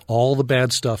 Yeah. All the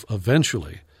bad stuff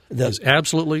eventually is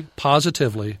absolutely,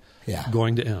 positively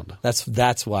going to end.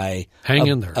 That's why hang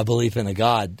in there. A belief in a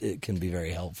God, it can be very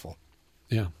helpful.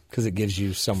 Yeah. Because it gives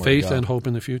you somewhere faith to go. And hope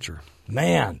in the future.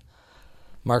 Man.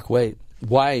 Mark Waite,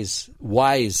 wise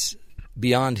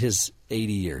beyond his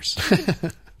 80 years.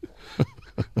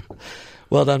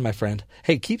 Well done, my friend.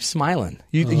 Hey, keep smiling.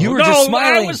 You were just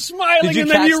smiling. I was smiling, and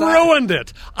then you ruined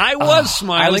it. I was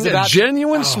smiling, a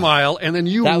genuine smile, and then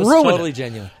you ruined it. That was totally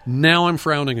genuine. Now I'm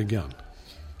frowning again.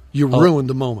 You ruined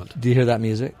the moment. Do you hear that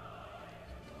music?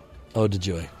 Ode to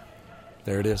Joy.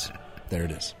 There it is. There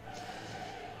it is.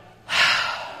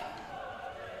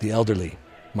 The elderly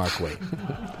Mark Waite.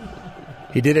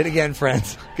 He did it again,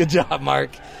 friends. Good job, Mark.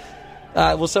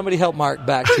 Will somebody help Mark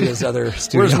back to his other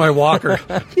studio? Where's my walker?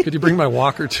 Could you bring my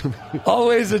walker to me?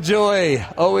 Always a joy.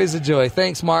 Always a joy.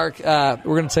 Thanks, Mark. We're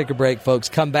going to take a break, folks.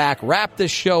 Come back. Wrap this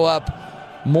show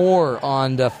up. More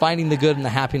on finding the good and the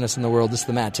happiness in the world. This is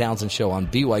the Matt Townsend Show on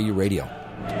BYU Radio.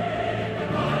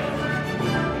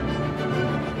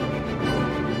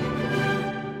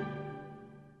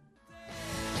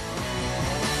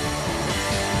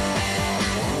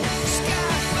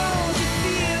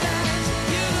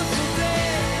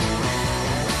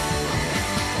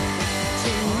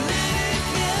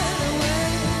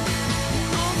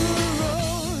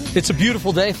 It's a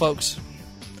beautiful day, folks.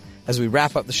 As we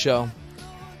wrap up the show,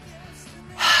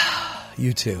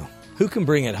 U2. Who can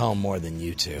bring it home more than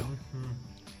U2?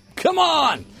 Come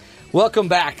on! Welcome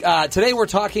back. Today we're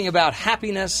talking about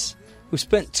happiness. We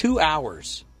spent 2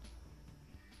 hours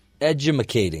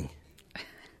edumacating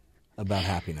about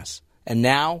happiness. And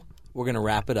now we're going to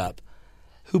wrap it up.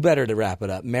 Who better to wrap it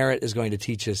up? Merritt is going to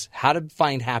teach us how to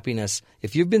find happiness.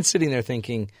 If you've been sitting there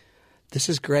thinking, this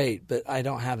is great, but I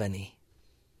don't have any.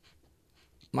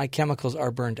 My chemicals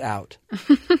are burnt out.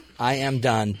 I am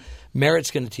done.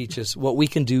 Merritt's going to teach us what we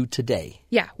can do today.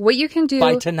 Yeah, what you can do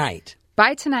by tonight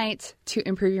to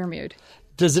improve your mood.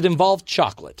 Does it involve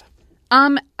chocolate?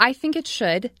 I think it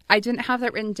should. I didn't have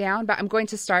that written down, but I'm going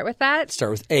to start with that.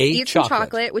 Start with Eat some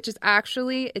chocolate, which is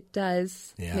actually, it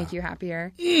does make you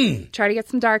happier. Try to get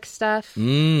some dark stuff,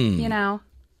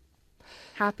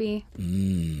 happy.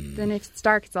 Then if it's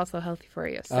dark, it's also healthy for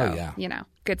you. So,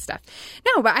 good stuff.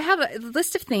 No, but I have a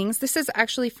list of things. This is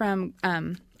actually from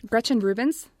Gretchen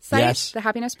Rubin's site, The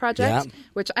Happiness Project,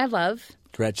 which I love.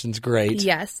 Gretchen's great.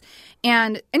 Yes.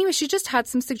 And anyway, she just had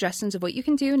some suggestions of what you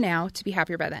can do now to be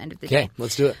happier by the end of the day. Okay,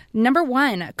 let's do it. Number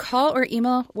 1, call or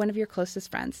email one of your closest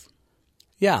friends.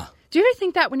 Yeah. Do you ever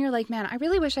think that when you're like, man, I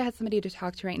really wish I had somebody to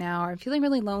talk to right now, or I'm feeling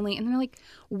really lonely, and they're like,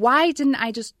 why didn't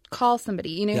I just call somebody?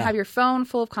 You have your phone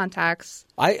full of contacts.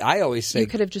 I always say, you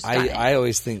could have just done it. I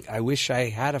always think, I wish I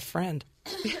had a friend.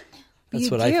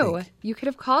 That's what I think. You could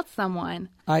have called someone.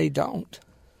 I don't.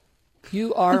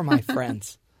 You are my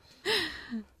friends.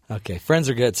 Okay, friends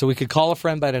are good. So we could call a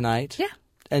friend by tonight. Yeah.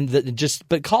 And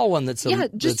but call one that's going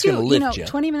to lift you.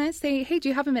 20 minutes. Say, hey, do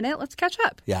you have a minute? Let's catch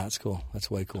up. Yeah, that's cool. That's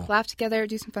way cool. Laugh together,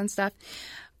 do some fun stuff.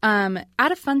 Add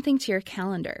a fun thing to your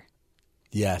calendar.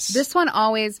 Yes. This one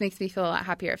always makes me feel a lot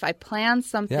happier. If I plan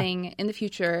something in the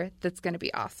future that's going to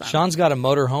be awesome. Sean's got a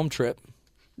motorhome trip.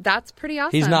 That's pretty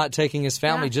awesome. He's not taking his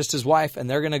family, just his wife, and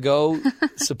they're going to go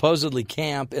supposedly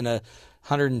camp in a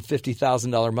 $150,000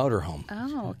 motorhome.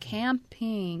 Oh,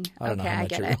 camping. I don't know how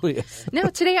much I get it really is. No,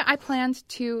 today I planned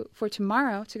for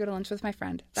tomorrow to go to lunch with my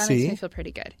friend. That makes me feel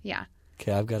pretty good. Yeah.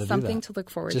 Okay, I've got to do that. Something to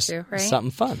look forward to, right? Something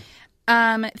fun.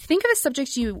 Think of a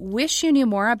subject you wish you knew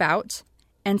more about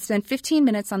and spend 15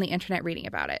 minutes on the internet reading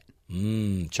about it.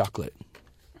 Chocolate.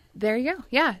 There you go.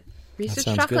 Yeah. Reese's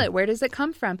chocolate. Good. Where does it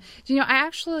come from? Do you know, I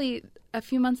actually, a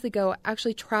few months ago,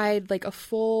 tried like a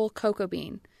full cocoa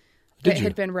bean that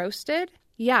had been roasted.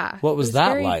 Yeah. What was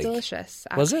that very like? Delicious,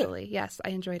 actually. Was it? Yes, I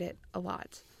enjoyed it a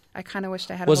lot. I kind of wished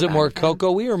I had Was it more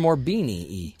cocoa-y or more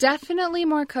beanie-y? Definitely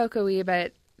more cocoa-y,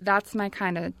 but that's my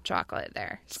kind of chocolate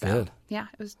there. It's good. Yeah,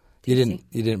 it was tasty.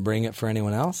 You didn't bring it for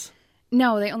anyone else?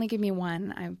 No, they only gave me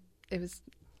one.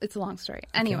 It's a long story.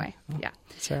 Anyway, yeah.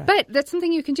 That's all right. But that's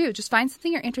something you can do. Just find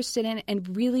something you're interested in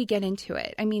and really get into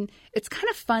it. I mean, it's kind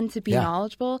of fun to be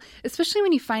knowledgeable, especially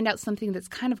when you find out something that's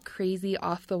kind of crazy,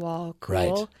 off the wall, cool.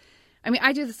 Right. I mean,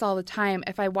 I do this all the time.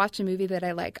 If I watch a movie that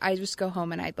I like, I just go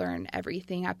home and I learn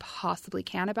everything I possibly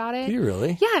can about it. Do you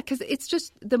really? Yeah, because it's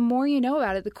just the more you know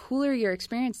about it, the cooler your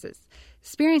experiences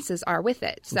are with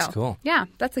it. So, that's cool. Yeah,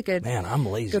 that's a good. Man, I'm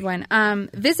lazy. Good one.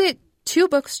 Visit 2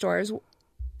 bookstores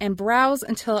and browse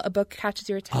until a book catches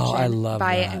your attention. Oh, I love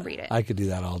Buy that. it and read it. I could do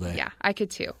that all day. Yeah, I could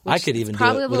too. I could even do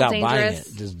probably it a little without buying dangerous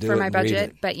it. Just do for it my and read budget,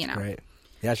 it. but you know. Great.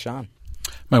 Yeah, Sean.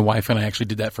 My wife and I actually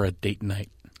did that for a date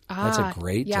night. That's a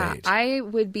great date. I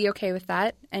would be okay with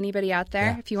that. Anybody out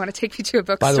there, if you want to take me to a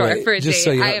By the bookstore way, for a just date,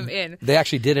 so you know, I am in. They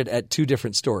actually did it at 2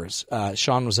 different stores.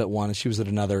 Sean was at one and she was at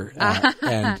another.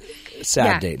 And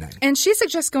sad date night. And she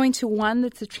suggests going to one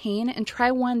that's a chain and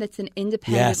try one that's an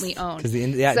independently owned. Because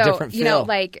different feel. You know,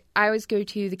 like I always go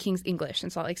to the King's English in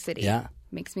Salt Lake City. Yeah.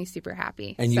 Makes me super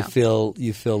happy. And you feel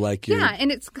like you're... Yeah,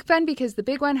 and it's fun because the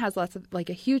big one has lots of, like,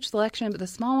 a huge selection, but the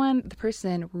small one, the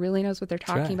person really knows what they're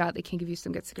talking about. They can give you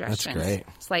some good suggestions. That's great.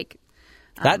 It's like...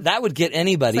 that would get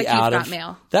anybody like out of...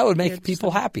 mail. That would make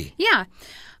people happy. Yeah.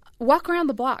 Walk around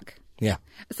the block. Yeah.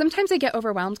 Sometimes I get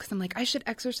overwhelmed because I'm like, I should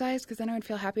exercise because then I would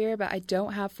feel happier, but I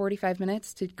don't have 45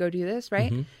 minutes to go do this,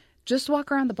 right? Mm-hmm. Just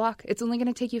walk around the block. It's only going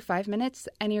to take you 5 minutes,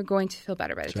 and you're going to feel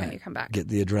better by the time you come back. Get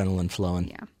the adrenaline flowing.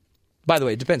 Yeah. By the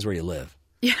way, it depends where you live.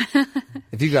 Yeah.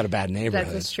 If you've got a bad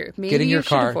neighborhood, that's true. Maybe get in your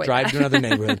car, drive to another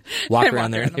neighborhood, walk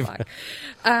around there.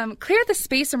 Clear the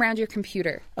space around your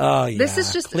computer. Oh, yeah. This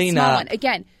is just Clean a small up. one.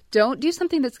 Again, don't do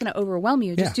something that's going to overwhelm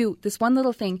you. Just do this one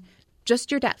little thing. Just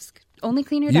your desk. Only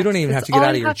clean your desk. You don't even have to get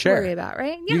out of your chair. To worry about,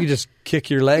 right? Yeah. You can just kick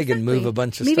your leg and move a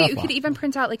bunch of stuff. Maybe you could even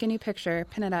print out like a new picture,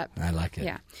 pin it up. I like it.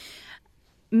 Yeah.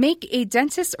 Make a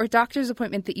dentist or doctor's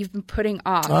appointment that you've been putting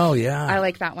off. Oh, yeah. I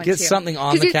like that one, too. Get too. something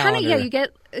on the calendar. You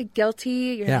get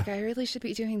guilty. You're like, I really should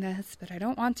be doing this, but I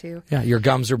don't want to. Yeah, your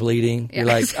gums are bleeding. You're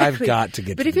like, exactly. I've got to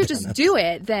get But to if you just do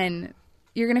it, then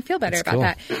you're going to feel better about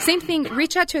that. Same thing,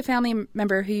 reach out to a family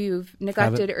member who you've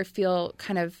neglected or feel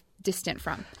kind of distant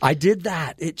from. I did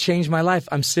that. It changed my life.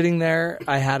 I'm sitting there.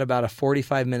 I had about a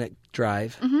 45-minute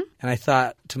drive, and I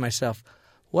thought to myself,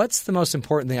 what's the most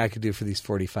important thing I could do for these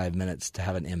 45 minutes to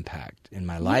have an impact in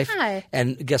my life? Yeah.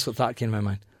 And guess what thought came to my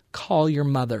mind? Call your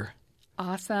mother.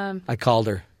 Awesome. I called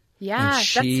her. Yeah, and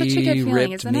she that's such a good feeling,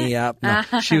 ripped isn't me it? up.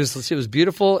 No, she was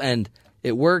beautiful, and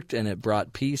it worked, and it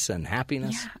brought peace and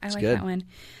happiness. Yeah, I it's like good. that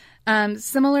one.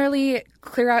 Similarly,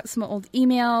 clear out some old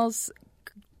emails.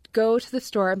 Go to the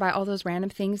store and buy all those random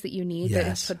things that you need that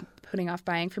is putting off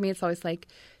buying. For me, it's always like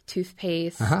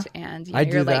toothpaste and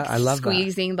you're like I love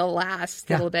squeezing the last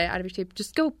little bit out of your tube.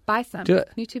 Just go buy some. Do it.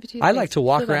 New tube of toothpaste. I like to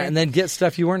walk around and then get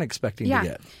stuff you weren't expecting to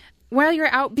get. While you're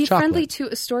out, be friendly to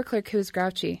a store clerk who is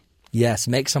grouchy. Yes,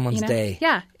 make someone's day.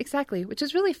 Yeah, exactly, which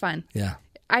is really fun. Yeah.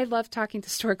 I love talking to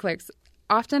store clerks.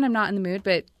 Often I'm not in the mood,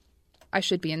 but I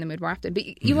should be in the mood more often.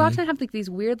 But you often have like these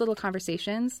weird little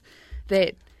conversations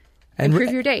that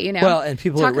improve your day, Well, and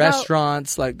people at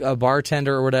restaurants, like a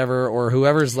bartender or whatever, or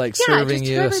whoever's like serving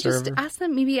you. Just ask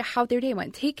them maybe how their day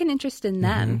went. Take an interest in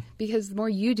them because the more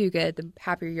you do good, the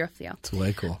happier you'll feel. It's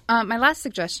way cool. My last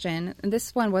suggestion, and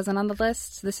this one wasn't on the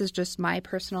list. This is just my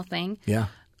personal thing. Yeah.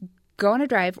 Go on a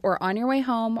drive or on your way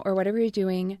home or whatever you're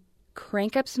doing,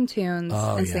 crank up some tunes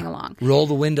and sing along. Roll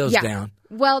the windows down.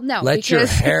 Well, no. Let your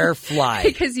hair fly.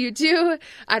 Because you do,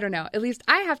 I don't know, at least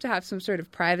I have to have some sort of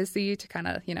privacy to kind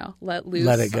of, let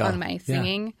loose on my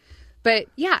singing. Yeah. But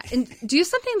and do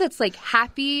something that's like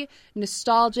happy,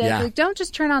 nostalgic. Yeah. Like, don't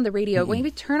just turn on the radio.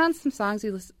 Maybe turn on some songs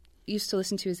you used to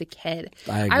listen to as a kid.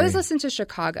 I always listen to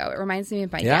Chicago. It reminds me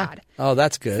of my dad. Oh,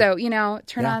 that's good. So,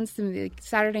 turn on some like,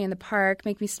 Saturday in the Park,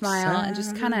 make me smile, and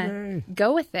just kind of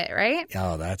go with it, right?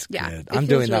 Oh, that's good. Yeah, I'm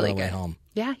doing that really on the way home.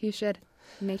 Yeah, you should.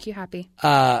 Make you happy.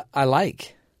 I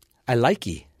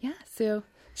likey. Yeah, so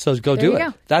go do it.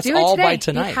 Go. That's do all it by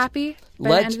tonight. Be happy by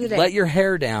the end of the day. Let your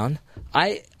hair down.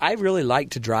 I really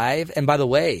like to drive. And by the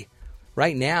way,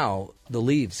 right now, the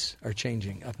leaves are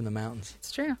changing up in the mountains.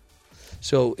 It's true.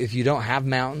 So if you don't have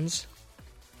mountains,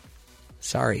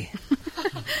 sorry.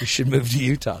 You should move to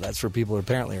Utah. That's where people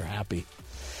apparently are happy.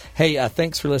 Hey,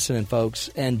 thanks for listening, folks,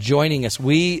 and joining us.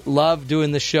 We love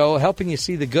doing the show, helping you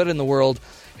see the good in the world.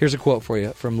 Here's a quote for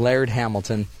you from Laird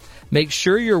Hamilton. Make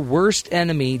sure your worst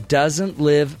enemy doesn't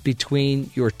live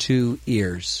between your two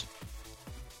ears.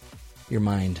 Your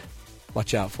mind.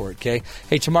 Watch out for it, okay?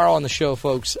 Hey, tomorrow on the show,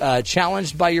 folks,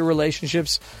 challenged by your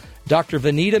relationships, Dr.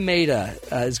 Vanita Mehta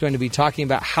is going to be talking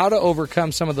about how to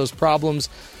overcome some of those problems.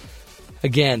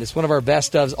 Again, it's one of our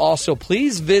best ofs. Also,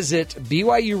 please visit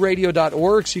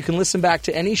BYURadio.org so you can listen back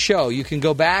to any show. You can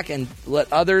go back and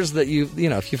let others that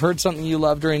if you've heard something you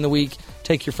love during the week,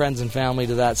 take your friends and family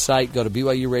to that site. Go to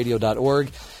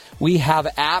BYURadio.org. We have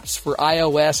apps for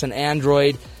iOS and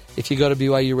Android. If you go to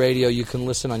BYU Radio, you can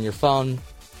listen on your phone,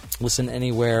 listen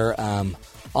anywhere in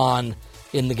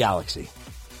the galaxy.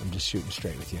 I'm just shooting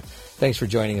straight with you. Thanks for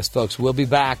joining us, folks. We'll be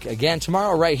back again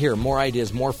tomorrow right here. More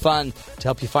ideas, more fun to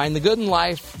help you find the good in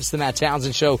life. This is the Matt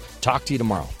Townsend Show. Talk to you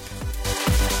tomorrow.